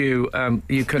 those of you,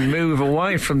 you can move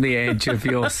away from the edge of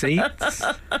your seats.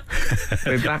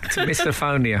 We're back to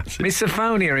misophonia.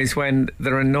 Misophonia is when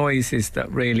there are noises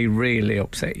that really, really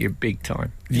upset you big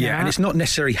time. Yeah, and it's not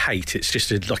necessarily hate. It's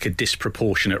just like a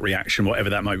disproportionate reaction, whatever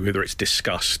that might be, whether it's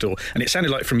disgust or... And it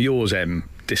sounded like from yours,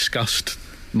 disgust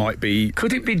might be...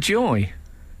 Could it be joy?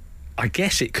 I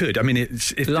guess it could. I mean,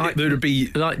 there would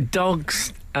be... Like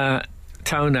dogs...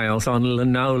 toenails on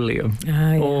linoleum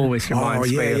always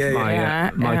reminds me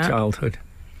of my childhood.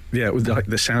 Yeah, it was like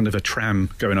the sound of a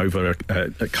tram going over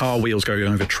car wheels going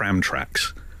over tram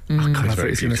tracks. I thought he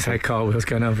was going to say car wheels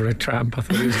going over a tramp. I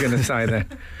thought he was going to say that.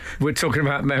 We're talking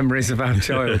about memories of our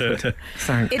childhood.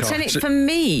 Thank God. For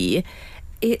me,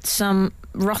 it's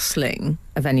rustling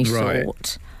of any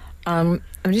sort. I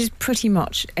mean, it's pretty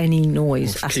much any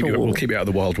noise at all. We'll keep it out of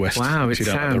the Wild West. Wow, it so you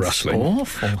don't sounds like the rustling.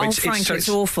 awful. Frank, it's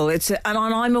awful. And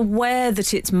I'm aware that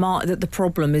that the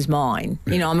problem is mine.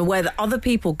 You know, I'm aware that other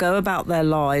people go about their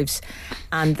lives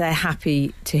and they're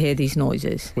happy to hear these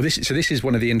noises. Well, this is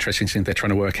one of the interesting things they're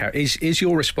trying to work out. Is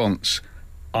your response,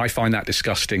 I find that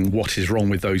disgusting, what is wrong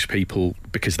with those people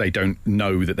because they don't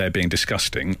know that they're being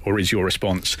disgusting? Or is your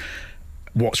response,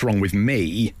 what's wrong with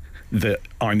me, that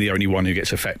I'm the only one who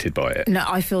gets affected by it? No,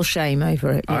 I feel shame over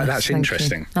it. Yes, that's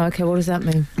interesting. Okay, what does that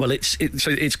mean? Well, it's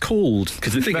called,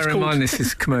 because the thing is, bear in mind this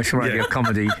is commercial radio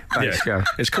comedy based show.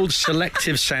 It's called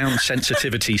selective sound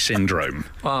sensitivity syndrome.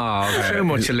 Oh, too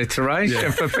much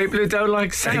alliteration for people who don't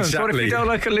like sounds. Exactly. What if you don't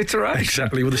like alliteration?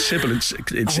 Exactly. Well, the sibilance.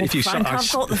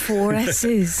 I've got the 4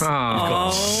 S's.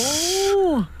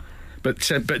 But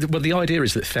the idea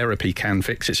is that therapy can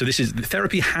fix it. So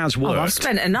therapy has worked. I've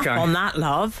spent enough on that,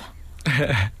 love.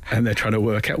 And they're trying to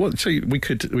work out. Well, so we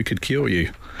could cure you,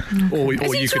 or you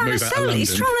could move out of London.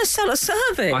 He's trying to sell a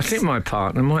service. I think my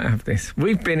partner might have this.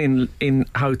 We've been in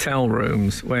hotel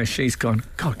rooms where she's gone,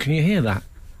 God, can you hear that?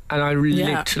 And I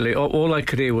literally, all I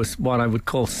could hear was what I would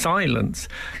call silence.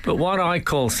 But what I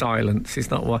call silence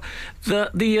is not what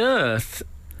the earth.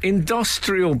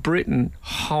 Industrial Britain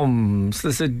hums.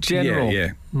 There's a general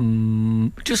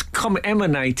just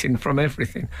emanating from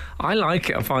everything. I like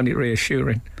it. I find it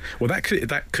reassuring. Well, that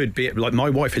could be it. Like,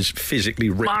 my wife has physically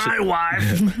ripped...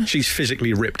 She's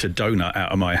physically ripped a donut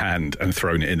out of my hand and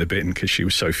thrown it in the bin because she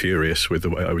was so furious with the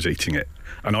way I was eating it.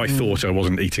 And I thought I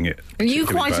wasn't eating it. Are you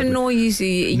quite a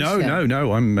noisy eater?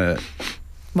 No, I'm...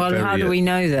 Well, how do we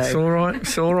know, though?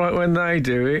 It's all right when they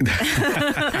do it.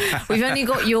 We've only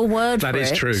got your word for it. That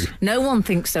is true. No one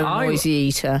thinks they're a noisy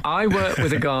eater. I work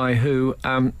with a guy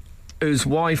whose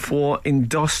wife wore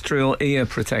industrial ear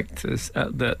protectors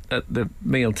at the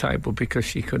meal table because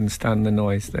she couldn't stand the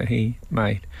noise that he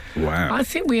made. Wow. I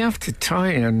think we have to try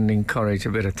and encourage a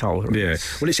bit of tolerance. Yeah.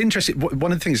 Well, it's interesting.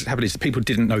 One of the things that happened is that people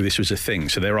didn't know this was a thing.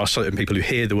 So there are certain people who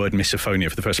hear the word misophonia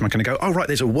for the first time and kind of go, oh, right,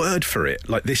 there's a word for it.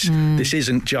 Like this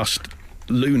isn't just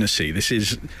lunacy. This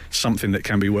is something that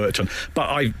can be worked on. But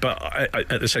I,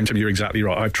 at the same time, you're exactly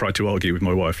right. I've tried to argue with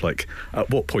my wife, like, at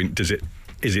what point is it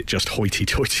just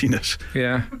hoity-toityness?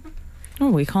 Yeah. Oh,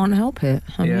 we can't help it.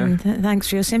 I mean, thanks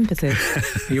for your sympathy.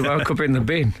 You woke up in the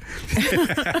bin.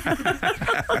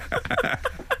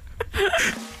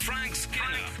 Frank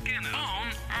Skinner on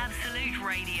Absolute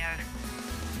Radio.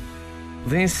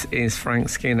 This is Frank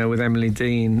Skinner with Emily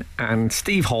Dean and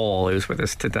Steve Hall, who's with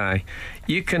us today.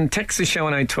 You can text the show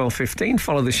on 81215,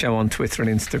 follow the show on Twitter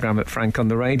and Instagram at Frank on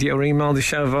the Radio, or email the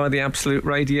show via the Absolute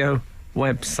Radio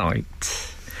website.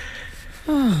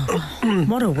 Oh,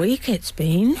 what a week it's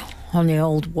been on the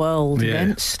old world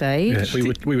event stage.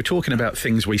 Yeah. We were talking about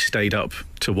things we stayed up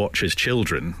to watch as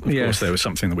children. Of course, there was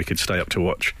something that we could stay up to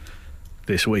watch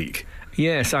this week.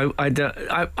 Yes, I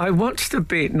watched a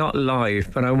bit, not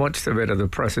live, but I watched a bit of the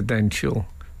presidential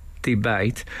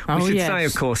debate. We should say,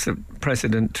 of course, that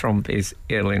President Trump is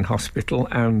ill in hospital,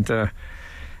 and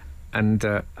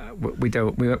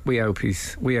we hope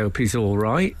he's all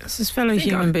right. As fellow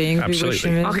human beings, we wish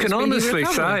him I can honestly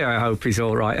say I hope he's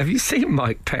all right. Have you seen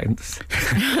Mike Pence?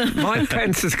 Mike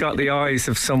Pence has got the eyes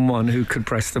of someone who could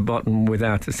press the button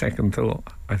without a second thought,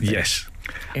 I think. Yes.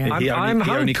 I'm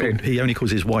hoping. He only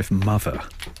calls his wife mother.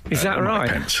 Is that right?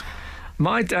 Pence.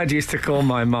 My dad used to call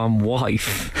my mum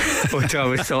wife, which I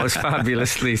always thought was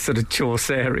fabulously sort of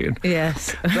Chaucerian.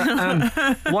 Yes.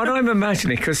 But, what I'm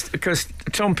imagining, because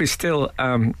Trump is still...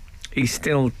 he's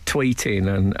still tweeting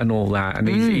and all that, and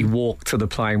he walked to the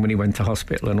plane when he went to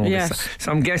hospital and all this stuff.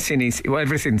 So I'm guessing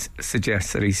everything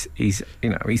suggests that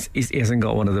he hasn't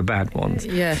got one of the bad ones.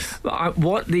 Yes. But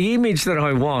what the image that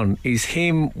I want is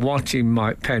him watching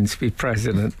Mike Pence be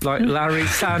president, like Larry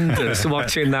Sanders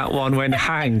watching that one when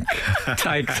Hank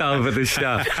takes over the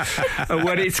show. And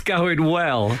when it's going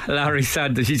well, Larry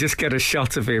Sanders, you just get a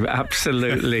shot of him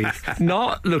absolutely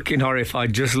not looking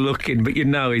horrified, just looking, but you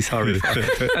know he's horrified.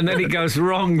 And then it goes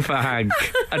wrong for Hank,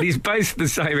 and he's basically the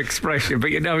same expression,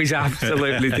 but you know he's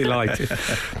absolutely delighted.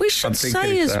 We should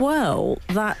say as well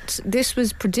that this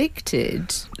was predicted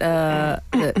that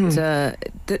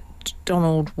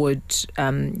Donald would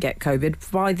get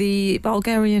COVID by the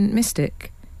Bulgarian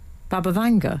mystic Baba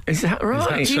Vanga. Is that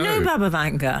right? Do you know Baba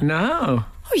Vanga? No.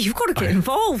 Oh, you've got to get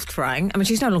involved, Frank. I mean,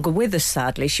 she's no longer with us,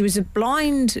 sadly. She was a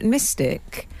blind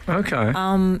mystic. Okay.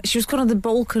 She was kind of the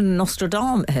Balkan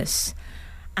Nostradamus.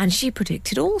 And she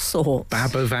predicted all sorts.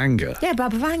 Baba Vanga? Yeah,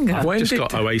 Baba Vanga. I've just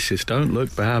got Oasis. Don't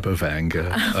look Baba Vanga,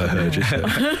 I heard you say.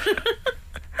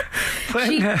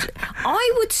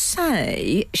 I would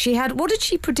say she had... What did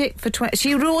she predict for...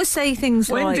 She would always say things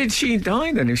like... When did she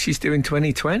die, then, if she's doing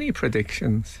 2020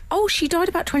 predictions? Oh, she died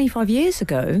about 25 years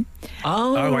ago.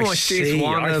 Oh, I see.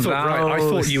 I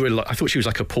thought you were. I thought she was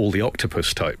like a Paul the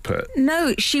Octopus type.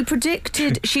 No, she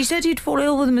predicted... She said he'd fall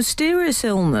ill with a mysterious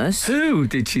illness. Who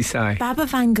did she say? Baba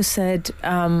Vanga said...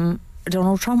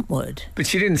 Donald Trump would. But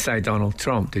she didn't say Donald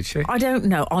Trump, did she? I don't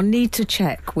know. I'll need to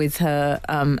check with her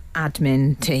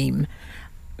admin team.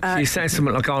 She said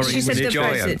something like Ari was a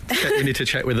giant. You need to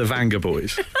check with the Vanga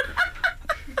boys.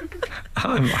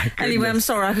 Oh, my goodness. Anyway, I'm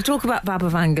sorry. I could talk about Baba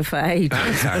Vanga for ages,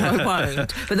 but I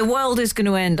won't. But the world is going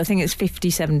to end, I think it's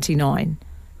 5079.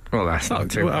 Well, that's not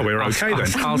too bad. We're okay then.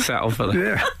 I'll settle for that.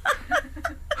 Yeah.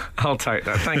 I'll take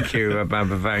that. Thank you,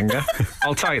 Baba Vanga.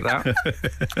 I'll take that.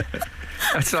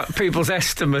 That's like people's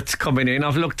estimates coming in.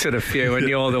 I've looked at a few, and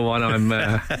you're the one I'm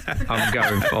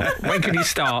going for. When can you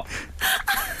start?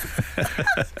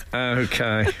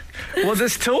 Okay. Well,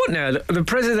 there's talk now. The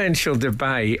presidential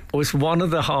debate was one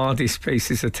of the hardest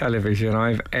pieces of television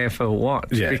I've ever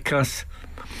watched. Yeah. Because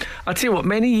I'll tell you what,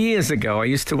 many years ago I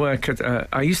used to work at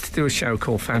I used to do a show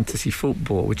called Fantasy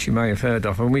Football, which you may have heard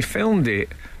of, and we filmed it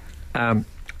at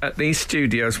these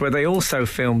studios where they also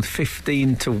filmed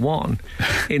 15 to 1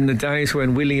 in the days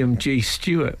when William G.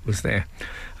 Stewart was there.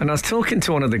 And I was talking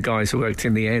to one of the guys who worked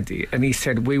in the edit, and he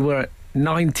said we were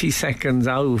 90 seconds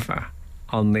over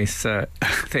on this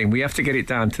thing. We have to get it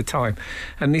down to time.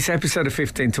 And this episode of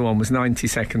 15 to 1 was 90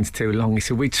 seconds too long. He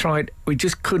said we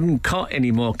just couldn't cut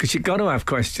anymore because you've got to have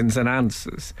questions and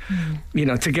answers,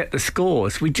 to get the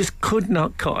scores. We just could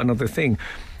not cut another thing.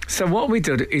 So what we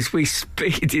did is we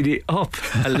speeded it up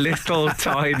a little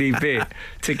tiny bit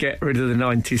to get rid of the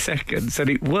 90 seconds, and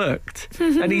it worked.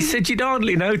 And he said you'd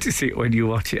hardly notice it when you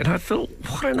watch it. And I thought,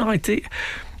 what an idea.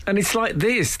 And it's like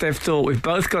this. They've thought we've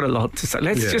both got a lot to say.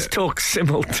 Let's just talk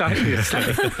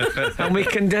simultaneously, and we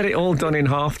can get it all done in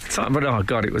half the time. But oh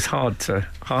god, it was hard to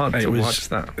watch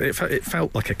that. It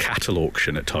felt like a cattle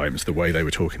auction at times. The way they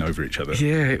were talking over each other.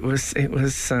 Yeah, it was,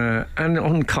 and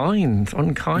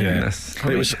unkindness.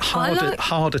 Yeah. It was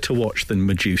harder to watch than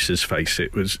Medusa's face.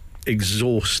 It was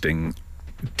exhausting,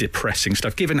 depressing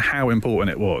stuff. Given how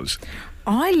important it was.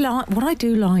 What I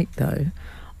do like though,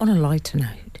 on a lighter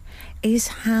note, is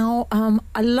how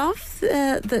I love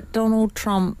that Donald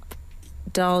Trump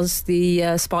does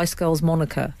the Spice Girls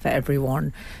moniker for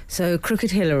everyone. So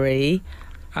Crooked Hillary,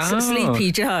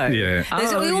 Sleepy Joe. Yeah.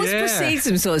 He always precedes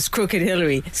himself as Crooked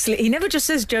Hillary. He never just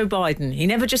says Joe Biden. He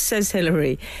never just says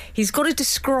Hillary. He's got to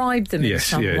describe them in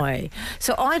some way.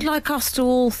 So I'd like us to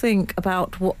all think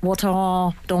about what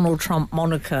our Donald Trump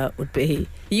moniker would be.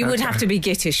 You would have to be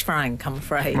Gittish Frank, I'm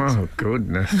afraid. Oh,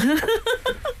 goodness.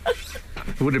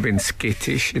 It would have been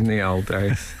skittish in the old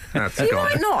days. That's you gone.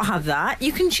 might not have that.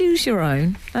 You can choose your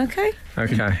own, okay?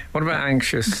 Okay. What about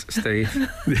anxious, Steve?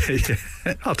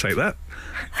 I'll take that.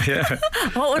 Yeah.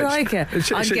 What would I get?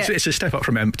 It's a step up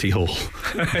from empty hall.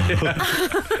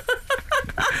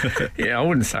 Yeah, I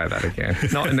wouldn't say that again.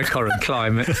 Not in the current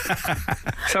climate.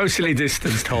 Socially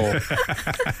distanced hall.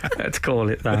 Let's call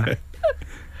it that.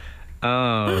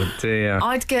 Oh, dear.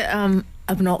 I'd get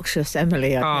obnoxious,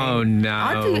 Emily. I Oh, think.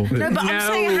 no. No, but I'm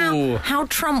saying how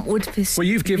Trump would perceive. Well,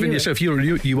 you've given yourself.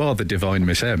 You are the divine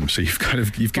Miss M, so you've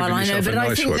given Well, I know, yourself but a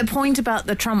nice I think one. the point about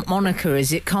the Trump moniker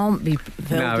is it can't be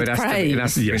filled No, with it praise.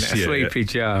 has to be Yes, yeah, Sleepy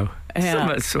Joe. Yeah.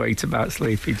 Something sweet about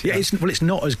Sleepy Joe. Yeah, it's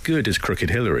not as good as Crooked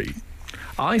Hillary.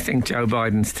 I think Joe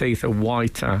Biden's teeth are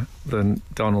whiter than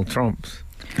Donald Trump's.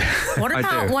 What I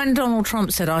about do. when Donald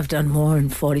Trump said, I've done more in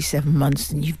 47 months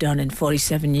than you've done in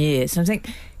 47 years? And I think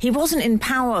he wasn't in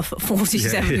power for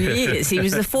 47 years. He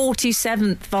was the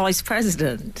 47th vice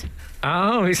president.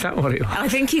 Oh, is that what it was? I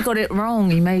think he got it wrong.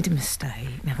 He made a mistake.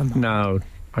 Never mind. No,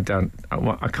 I don't.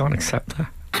 I can't accept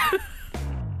that.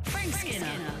 Frank Skinner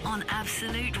on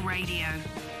Absolute Radio.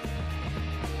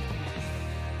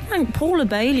 Frank, Paula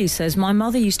Bailey says, my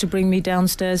mother used to bring me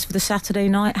downstairs for the Saturday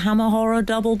night Hammer Horror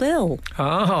double bill. Oh,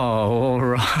 all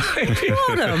right.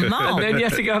 What a mum. And then you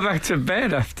have to go back to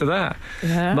bed after that.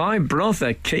 Yeah. My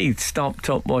brother Keith stopped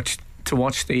up to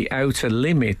watch The Outer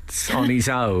Limits on his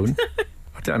own.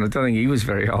 I don't think he was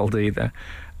very old either.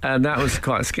 And that was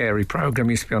quite a scary programme.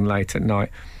 Used to be on late at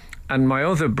night. And my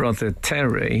other brother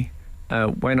Terry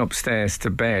went upstairs to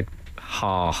bed.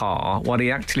 Ha ha. What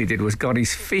he actually did was got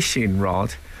his fishing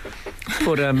rod,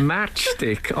 put a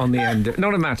matchstick on the end,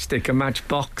 not a matchstick, a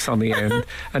matchbox on the end,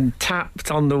 and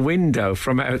tapped on the window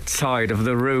from outside of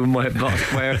the room where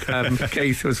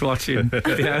Keith was watching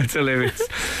The Outer Limits.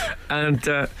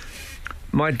 And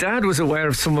my dad was aware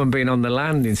of someone being on the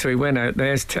landing, so he went out.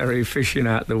 There's Terry fishing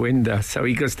out the window. So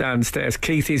he goes downstairs.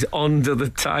 Keith is under the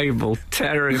table,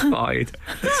 terrified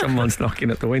that someone's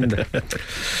knocking at the window.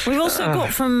 We've also got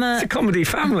from It's a comedy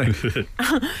family.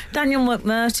 Daniel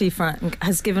McMurtry, Frank,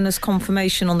 has given us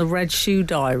confirmation on the Red Shoe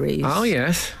Diaries. Oh,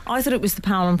 yes. I thought it was the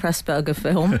Powell and Pressburger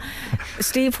film.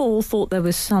 Steve Hall thought there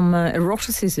was some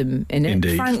eroticism in it.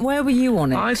 Indeed. Frank, where were you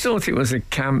on it? I thought it was a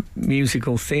camp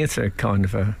musical theatre kind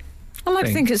of a... I like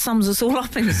to think it sums us all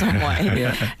up in some way.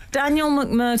 Yeah. Daniel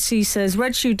McMurtry says,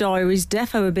 Red Shoe Diaries,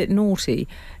 defo a bit naughty.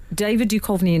 David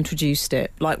Duchovny introduced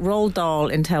it, like Roald Dahl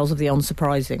in Tales of the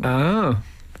Unsurprising. Oh.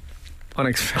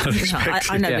 Unexpected.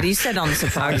 I know, yeah. but he said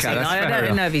unsurprising. Okay, that's I fair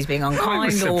don't know if he's being unkind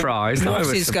was or surprised. I what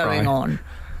was is going surprised.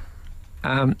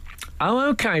 on.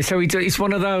 Okay. So he's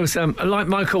one of those, like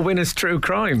Michael Winner's True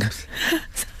Crimes.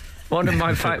 One of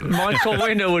my Michael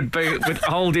Winner would be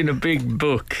holding a big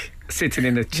book, sitting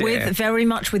in a chair. Very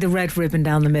much with a red ribbon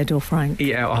down the middle, Frank.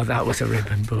 Yeah, that was a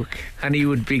ribbon book. And he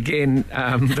would begin,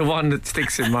 the one that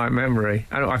sticks in my memory,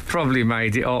 I've probably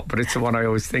made it up, but it's the one I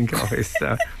always think of, is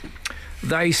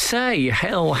they say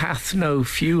hell hath no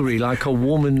fury like a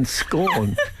woman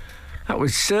scorned. That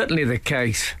was certainly the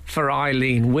case for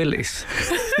Eileen Willis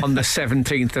on the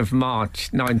 17th of March,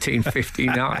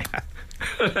 1959.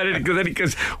 Then it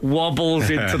just wobbles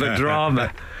into the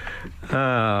drama.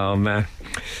 Oh, man.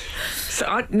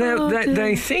 So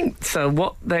they think so.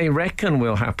 What they reckon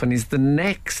will happen is the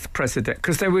next president,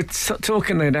 because they were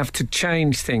talking they'd have to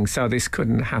change things so this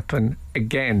couldn't happen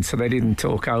again, so they didn't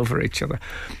talk over each other.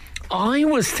 I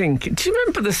was thinking, do you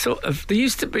remember there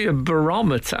used to be a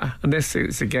barometer, and this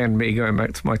is again me going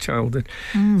back to my childhood.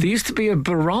 There used to be a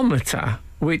barometer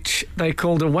which they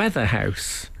called a weather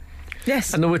house.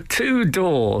 Yes. And there were two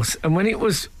doors, and when it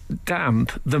was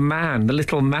damp, the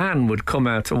little man would come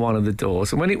out of one of the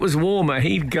doors, and when it was warmer,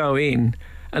 he'd go in,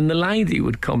 and the lady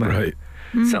would come out. Right.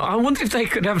 So I wonder if they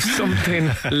could have something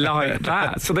like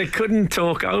that, so they couldn't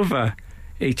talk over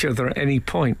each other at any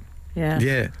point. Yeah.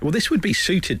 Yeah. Well, this would be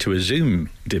suited to a Zoom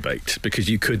debate because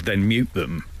you could then mute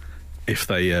them if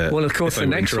they. Well, of course, if they the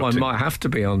were next one interrupting. might have to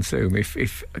be on Zoom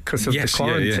if because of Yes, the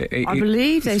quarantine. yeah. I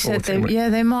believe they it's said 14 weeks.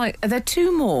 they might. Are there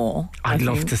two more? I'd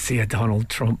love to see a Donald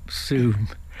Trump Zoom.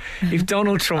 If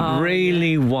Donald Trump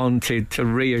really wanted to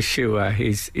reassure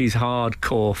his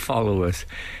hardcore followers,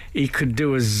 he could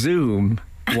do a Zoom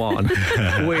one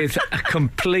with a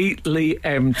completely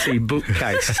empty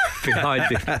bookcase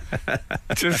behind him,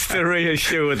 just to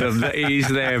reassure them that he's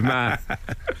their man.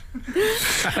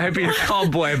 Maybe a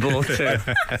cobweb or two.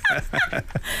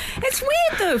 It's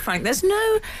weird though, Frank.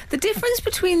 The difference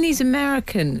between these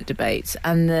American debates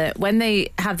and when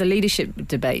they have the leadership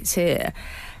debates here.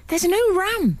 There's no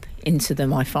ramp into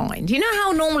them, I find. You know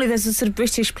how normally there's a sort of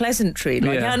British pleasantry,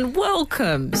 like, Yeah. and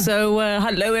welcome. So,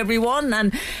 hello everyone,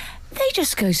 and they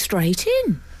just go straight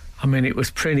in. I mean, it was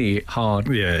pretty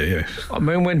hard. Yeah. I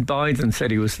mean, when Biden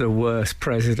said he was the worst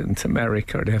president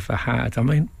America had ever had, I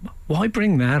mean, why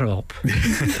bring that up?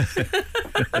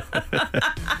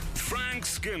 Frank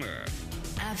Skinner.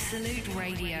 Absolute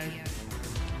Radio.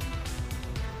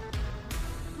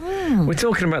 We're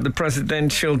talking about the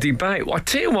presidential debate. Well, I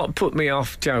tell you what put me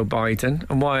off Joe Biden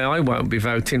and why I won't be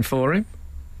voting for him.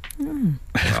 Well,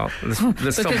 let's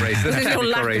stop raising Because your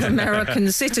lack of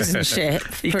American citizenship,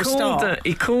 He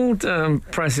called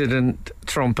President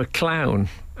Trump a clown.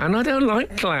 And I don't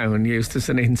like clown used as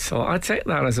an insult. I take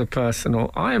that as a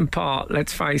personal. I am part,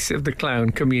 let's face it, of the clown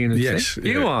community. Yes.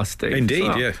 You are, Steve. Indeed,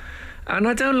 well. yeah. And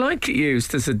I don't like it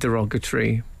used as a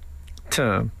derogatory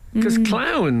term. Because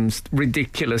clown's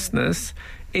ridiculousness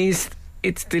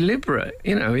it's deliberate,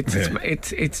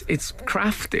 it's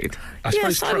crafted. I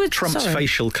suppose Trump's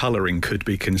facial colouring could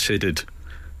be considered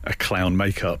a clown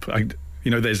makeup.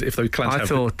 If those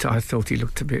clowns I thought he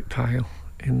looked a bit pale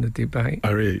in the debate.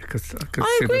 Oh, really? Because I could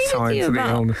see the signs of the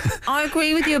illness. I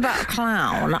agree with you about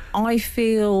clown. I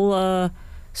feel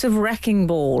sort of wrecking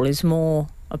ball is more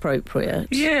appropriate.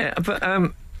 Yeah, but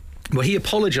well, he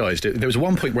apologised. There was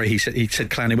one point where he said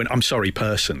clown. He went, "I'm sorry,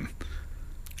 person."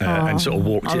 And sort of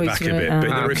walked it back a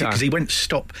bit, because he went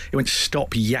stop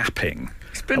yapping.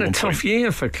 It's been a tough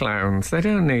year for clowns. They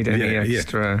don't need any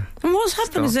extra. And what's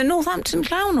happened? Is the Northampton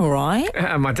clown all right?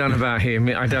 I don't know about him.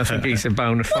 I don't think he's a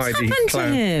bona fide clown. What's happened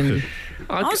to him?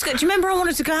 Do you remember I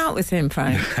wanted to go out with him,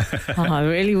 Frank? I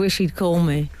really wish he'd call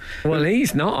me. Well,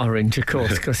 he's not orange, of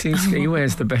course, because he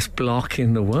wears the best block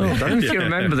in the world. I don't know if you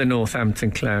remember the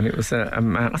Northampton clown. It was a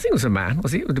man. I think it was a man,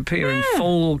 was he? It would appear in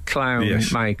full clown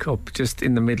makeup just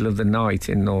in the middle of the night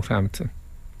in Northampton.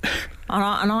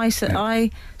 And I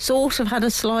sort of had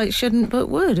a slight shouldn't but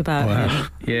would about him.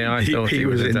 Yeah, I thought he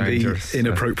was in dangerous, the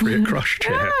inappropriate crush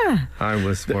chair. Yeah. I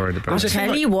was worried about it. I'll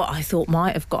tell you what I thought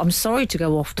might have got... I'm sorry to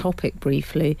go off topic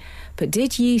briefly, but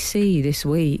did ye see this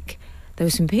week, there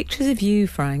were some pictures of you,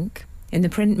 Frank, in the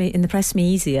press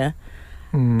media,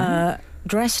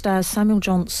 dressed as Samuel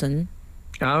Johnson...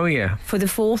 Oh, yeah. For the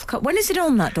fourth... When is it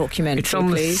on, that documentary, It's on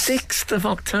please? the 6th of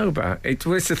October. It's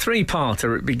a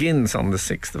three-parter. It begins on the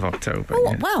 6th of October.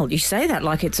 Oh, well, you say that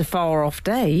like it's a far-off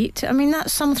date. I mean,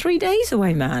 that's some 3 days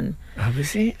away, man. Oh,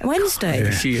 is it? Wednesday.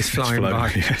 The year's flying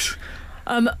by. Yes.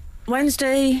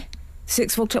 Wednesday,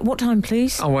 6th of October. What time,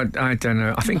 please? Oh, I don't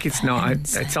know. I think it's not.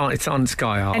 It's on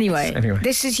Sky Arts. Anyway,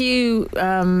 this is you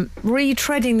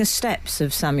retreading the steps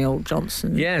of Samuel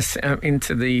Johnson. Yes,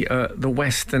 into the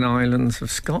Western Islands of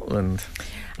Scotland.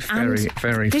 Very,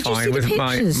 very did fine. You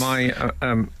see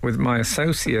With my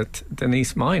associate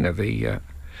Denise Miner, the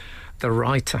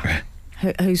writer.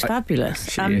 Who's fabulous.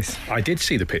 She is. I did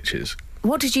see the pictures.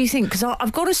 What did you think? Because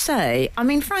I've got to say, I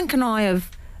mean, Frank and I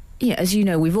have, as you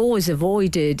know, we've always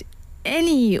avoided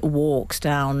any walks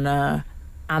down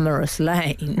Amorous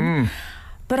Lane.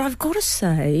 But I've got to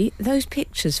say, those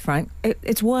pictures, Frank,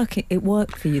 it's working. It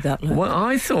worked for you, that look. Well,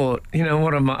 I thought,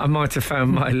 I might have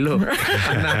found my look.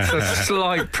 And that's a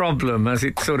slight problem, as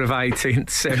it's sort of 18th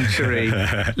century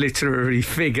literary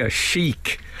figure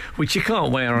chic, which you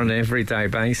can't wear on an everyday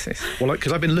basis. Well,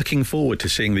 because I've been looking forward to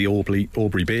seeing the Aubrey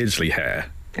Beardsley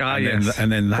hair. Yes.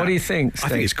 And then that. What do you think, Steve? I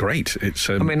think it's great. It's.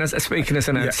 Speaking as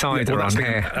an outsider on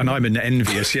hair, and I'm an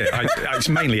envious. It's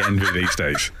mainly envy these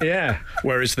days. Yeah.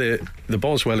 Whereas the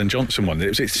Boswell and Johnson one,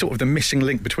 it's sort of the missing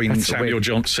link between Samuel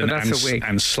Johnson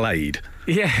and Slade.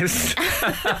 Yes.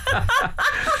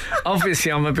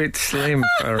 Obviously, I'm a bit slim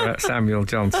for Samuel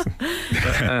Johnson.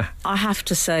 But, I have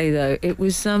to say, though, it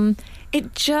was.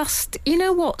 It just, you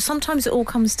know what? Sometimes it all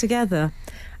comes together.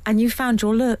 And you found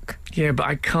your look. Yeah, but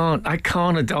I can't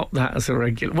adopt that as a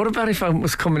regular. What about if I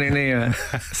was coming in here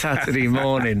Saturday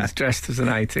mornings dressed as an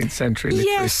 18th century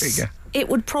literary figure? It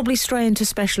would probably stray into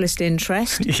specialist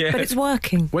interest, but it's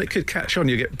working. Well, it could catch on.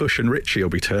 You get Bush and Ritchie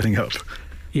will be turning up.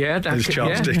 Yeah, that's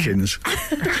Charles Dickens.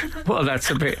 Well,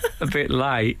 that's a bit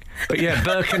late. But yeah,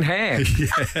 Burke and Hare.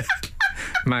 Yeah.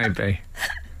 Maybe.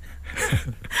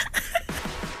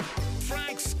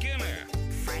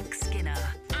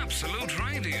 Absolute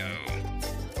Radio.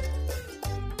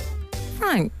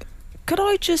 Frank, could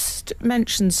I just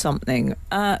mention something?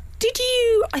 I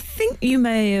think you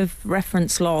may have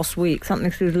referenced last week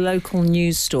something through the local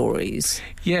news stories.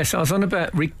 Yes, I was on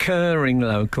about recurring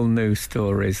local news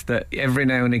stories that every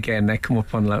now and again they come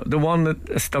up on the one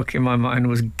that stuck in my mind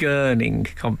was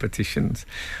gurning competitions,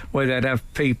 where they'd have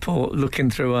people looking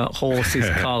through a horse's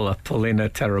collar pulling a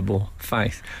terrible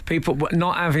face. People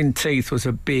not having teeth was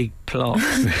a big plot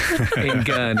in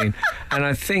gurning, and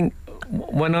I think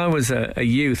when I was a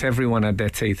youth, everyone had their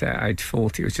teeth at age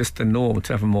 40. It was just the norm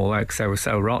to have them all out because they were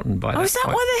so rotten by that point. Oh, is that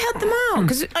why they had them out?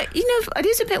 Because, it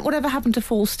is a bit whatever happened to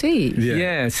false teeth.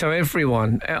 Yeah, so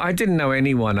everyone... I didn't know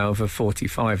anyone over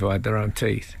 45 who had their own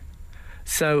teeth.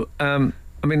 So,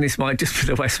 this might just be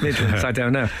the West Midlands, I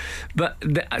don't know. But,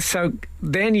 so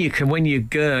then you can, when you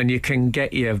gurn, you can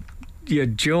get your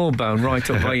jawbone right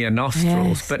up by your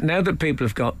nostrils. Yes. But now that people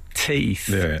have got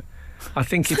teeth... I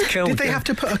think it's killed. Did they have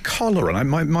to put a collar on?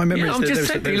 My memory is I'm just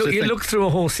saying, you look through a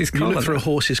horse's collar. You look through a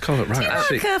horse's collar, right?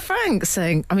 Do you like Frank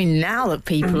saying, I mean, now that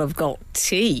people have got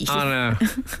teeth. I know.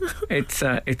 It's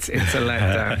a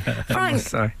letdown.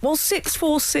 Frank, well,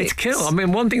 646. It's killed. I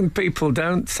mean, one thing people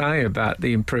don't say about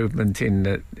the improvement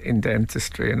in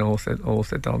dentistry and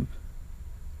orthodontistry.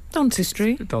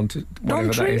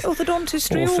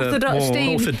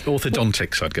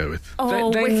 Orthodontics, I'd go with.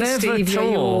 Oh, they never Steve,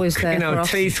 talk,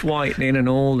 teeth whitening and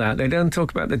all that. They don't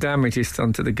talk about the damage it's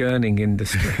done to the gurning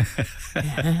industry.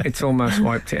 It's almost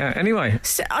wiped it out. Anyway.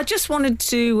 So I just wanted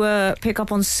to pick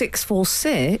up on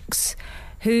 646,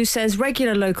 who says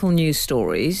regular local news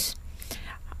stories.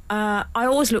 I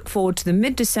always look forward to the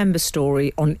mid-December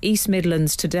story on East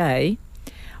Midlands Today,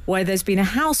 where there's been a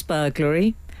house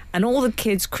burglary and all the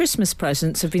kids' Christmas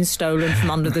presents have been stolen from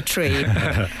under the tree.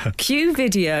 Cue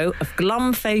video of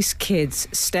glum-faced kids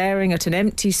staring at an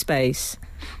empty space.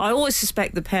 I always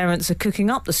suspect the parents are cooking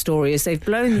up the story as they've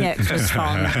blown the Xmas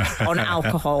fund on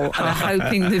alcohol and are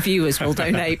hoping the viewers will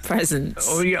donate presents.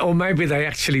 Or maybe they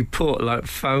actually put like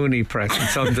phony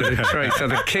presents under the tree, so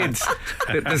the kids,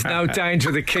 there's no danger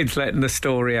of the kids letting the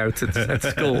story out at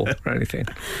school or anything.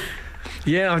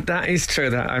 Yeah, that is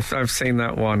true. That I've seen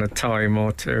that one a time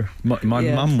or two. My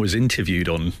mum was interviewed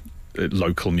on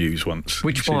local news once.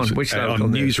 Which one? Which local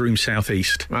on news? Newsroom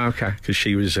Southeast. Oh, okay. Because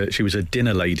she was a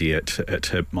dinner lady at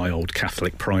my old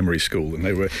Catholic primary school, and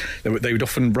they would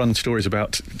often run stories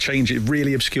about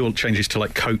really obscure changes to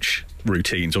like coach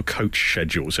routines or coach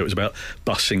schedules. So it was about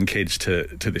busing kids to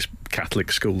this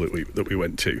Catholic school that we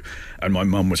went to, and my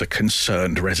mum was a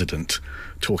concerned resident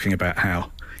talking about how.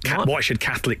 Why should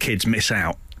Catholic kids miss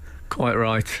out? Quite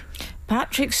right.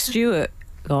 Patrick Stewart,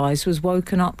 guys, was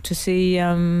woken up to see,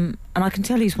 and I can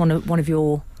tell he's one of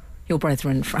your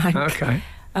brethren, Frank. Okay.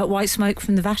 White smoke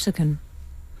from the Vatican.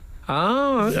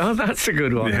 Oh, that's a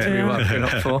good one to be woken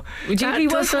up for. Would you be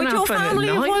woken up? Your family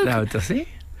at night, though, does he?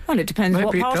 Well, it depends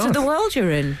what part of the world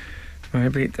you're in.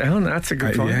 Maybe that's a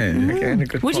good point. Yeah. Again, a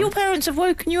good Would point. your parents have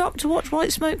woken you up to watch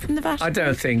White Smoke from the Vatican? I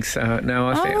don't think so. No,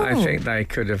 I think they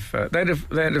could have. They'd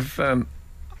have.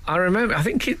 I remember. I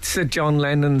think it's John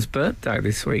Lennon's birthday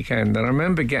this weekend, and I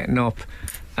remember getting up,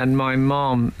 and my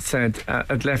mom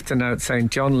had left a note saying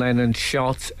John Lennon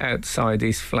shot outside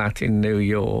his flat in New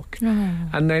York,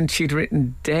 and then she'd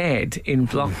written "dead" in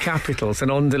block capitals and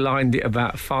underlined it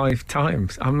about 5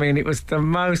 times. I mean, it was the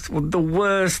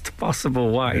worst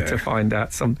possible way to find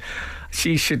out some.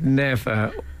 She should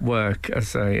never work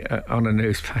as on a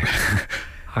newspaper.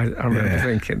 I remember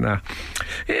thinking that.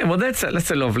 Yeah, well, that's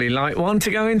a lovely light one to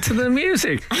go into the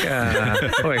music.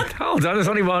 Wait, hold on. There's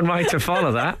only one way to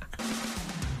follow that.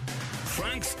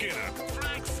 Frank Skinner.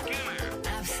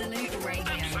 Absolute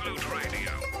Radio. Absolute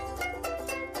Radio.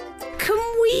 Can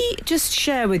we just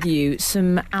share with you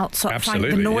some outside? Absolutely,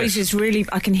 Frank, the noise is really.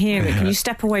 I can hear it. Can you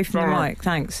step away from the mic?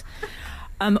 Thanks.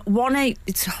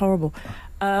 It's horrible.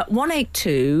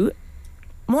 182.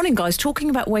 Morning, guys. Talking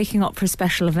about waking up for a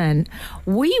special event,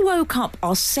 we woke up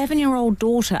our 7-year-old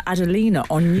daughter Adelina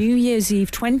on New Year's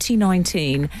Eve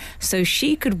 2019 so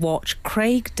she could watch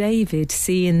Craig David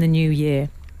See in the New Year.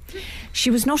 She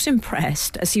was not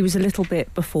impressed as he was a little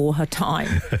bit before her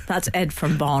time. That's Ed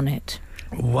from Barnet.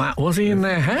 What, was he in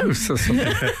their house or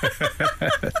something?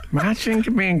 Imagine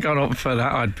being got up for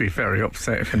that. I'd be very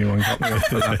upset if anyone got me up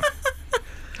for that.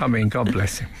 I mean, God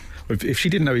bless him. If she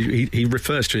didn't know, he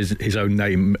refers to his own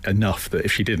name enough that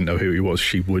if she didn't know who he was,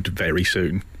 she would very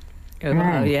soon.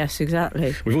 Oh, yes,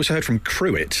 exactly. We've also heard from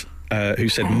Cruitt, who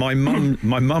said, my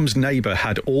mum's neighbour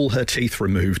had all her teeth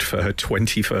removed for her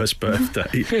 21st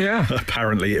birthday. Yeah.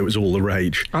 Apparently it was all the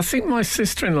rage. I think my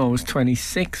sister-in-law was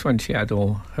 26 when she had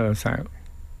all hers out.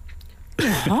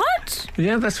 What?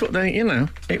 Yeah, that's what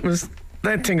it was...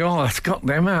 They'd think, it's got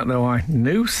them out, though. A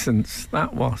nuisance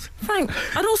that was. Frank,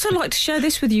 I'd also like to share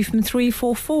this with you from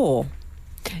 344.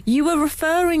 You were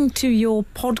referring to your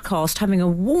podcast having a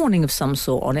warning of some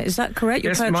sort on it. Is that correct?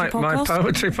 Your poetry podcast? My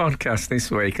poetry podcast this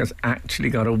week has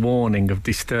actually got a warning of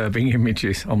disturbing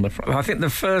images on the front. I think the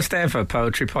first ever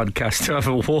poetry podcast to have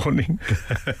a warning.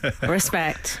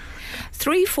 Respect.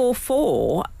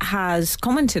 344 has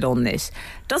commented on this.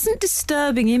 Doesn't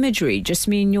disturbing imagery just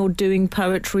mean you're doing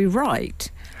poetry right?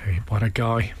 Hey, what a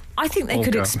guy. I think they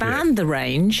could expand the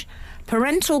range.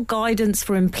 Parental guidance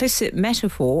for implicit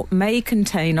metaphor may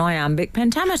contain iambic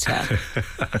pentameter.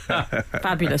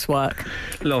 Fabulous work.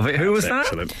 Love it. Who was that?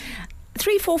 Excellent.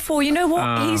 344, you know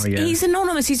what? He's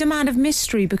anonymous. He's a man of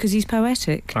mystery because he's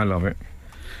poetic. I love it.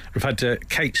 We've had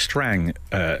Kate Strang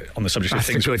on the subject of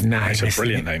things. That's a good name. It's a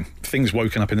brilliant name. Things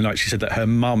Woken Up in the Night. She said that her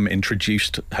mum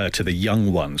introduced her to the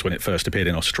young ones when it first appeared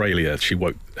in Australia. She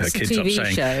woke her kids up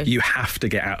saying, show. "You have to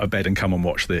get out of bed and come and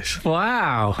watch this."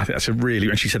 Wow. I think that's a really...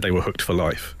 And she said they were hooked for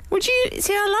life. Would you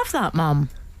see? I love that, Mum.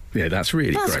 Yeah, that's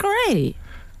really That's great. great.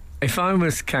 If I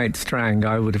was Kate Strang,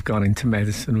 I would have gone into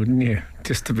medicine, wouldn't you?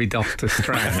 Just to be Dr.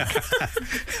 Strang.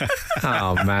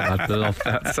 Oh, man, I'd love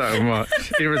that so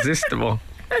much. Irresistible.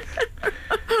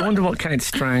 I wonder what Kate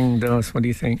Strang does. What do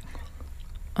you think?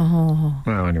 Oh.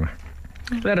 Well, anyway.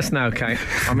 Let us know, Kate.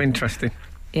 I'm interested.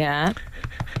 Yeah.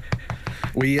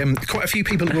 We quite a few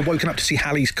people were woken up to see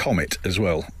Halley's Comet as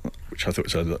well, which I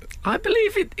thought was... I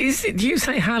believe it is. Do you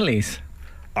say Halley's?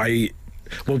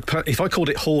 Well, if I called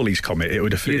it Hawley's Comet, it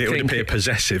would appear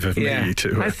possessive of me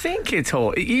to... I think it's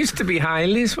Hawley. It used to be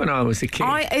Halley's when I was a kid.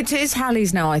 It is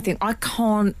Halley's now, I think. I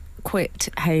can't quit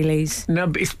Halley's. No,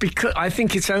 but it's because I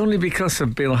think it's only because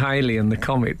of Bill Haley and the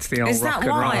Comets, the old Is rock that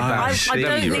and roll why? band. I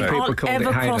don't think People I'll called it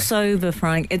ever Haley. cross over,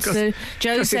 Frank. It's the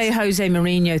Jose it's-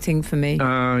 Mourinho thing for me.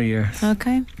 Oh, yes.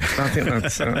 Okay. I think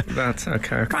that's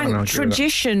okay. I can't argue Frank, with that.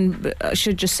 tradition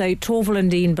should just say Torval and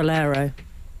Dean Bolero.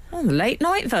 Oh, the late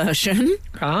night version.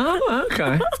 Oh,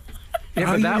 okay.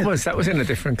 Yeah, but that was in a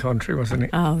different country, wasn't it?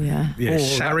 Oh, yeah. Yeah,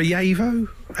 Sarajevo,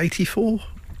 84.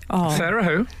 Oh. Sarah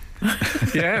who?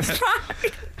 Yes.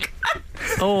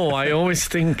 Oh, I always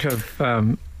think of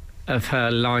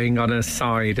her lying on her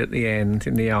side at the end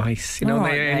in the ice. You know,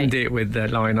 they end it with the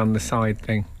lying on the side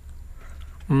thing.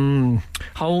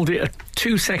 Hold it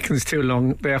 2 seconds too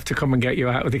long, they have to come and get you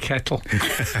out of the kettle.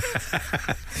 It's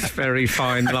a very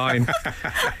fine line.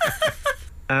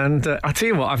 And I tell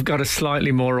you what, I've got a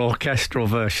slightly more orchestral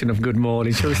version of Good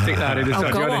Morning. Shall we stick that in? Oh, Do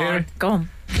you want to hear it? Go on.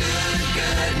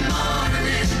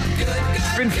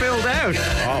 It's been filled out.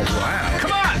 Oh, wow.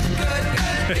 Come on!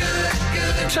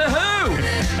 To who?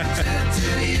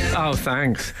 Oh,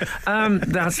 thanks.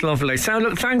 That's lovely. So,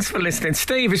 look, thanks for listening.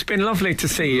 Steve, it's been lovely to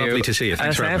see you. Lovely to see you.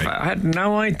 Thanks for having me. I had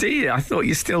no idea. I thought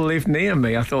you still lived near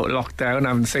me. I thought lockdown, I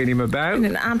haven't seen him about.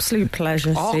 An absolute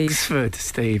pleasure, Steve. Oxford,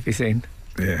 Steve is in.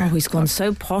 Yeah. Oh, he's gone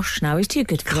so posh now. He's too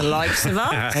good for the likes of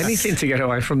us. Anything to get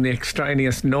away from the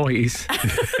extraneous noise.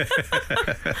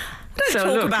 Don't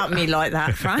talk about me like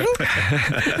that, Frank.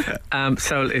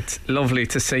 So it's lovely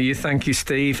to see you. Thank you,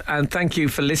 Steve. And thank you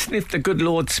for listening. If the good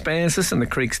Lord spares us and the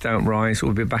creeks don't rise,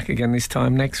 we'll be back again this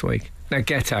time next week. Now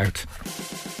get out.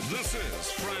 This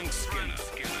is Frank Skinner.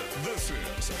 This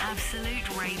is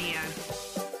Absolute Radio.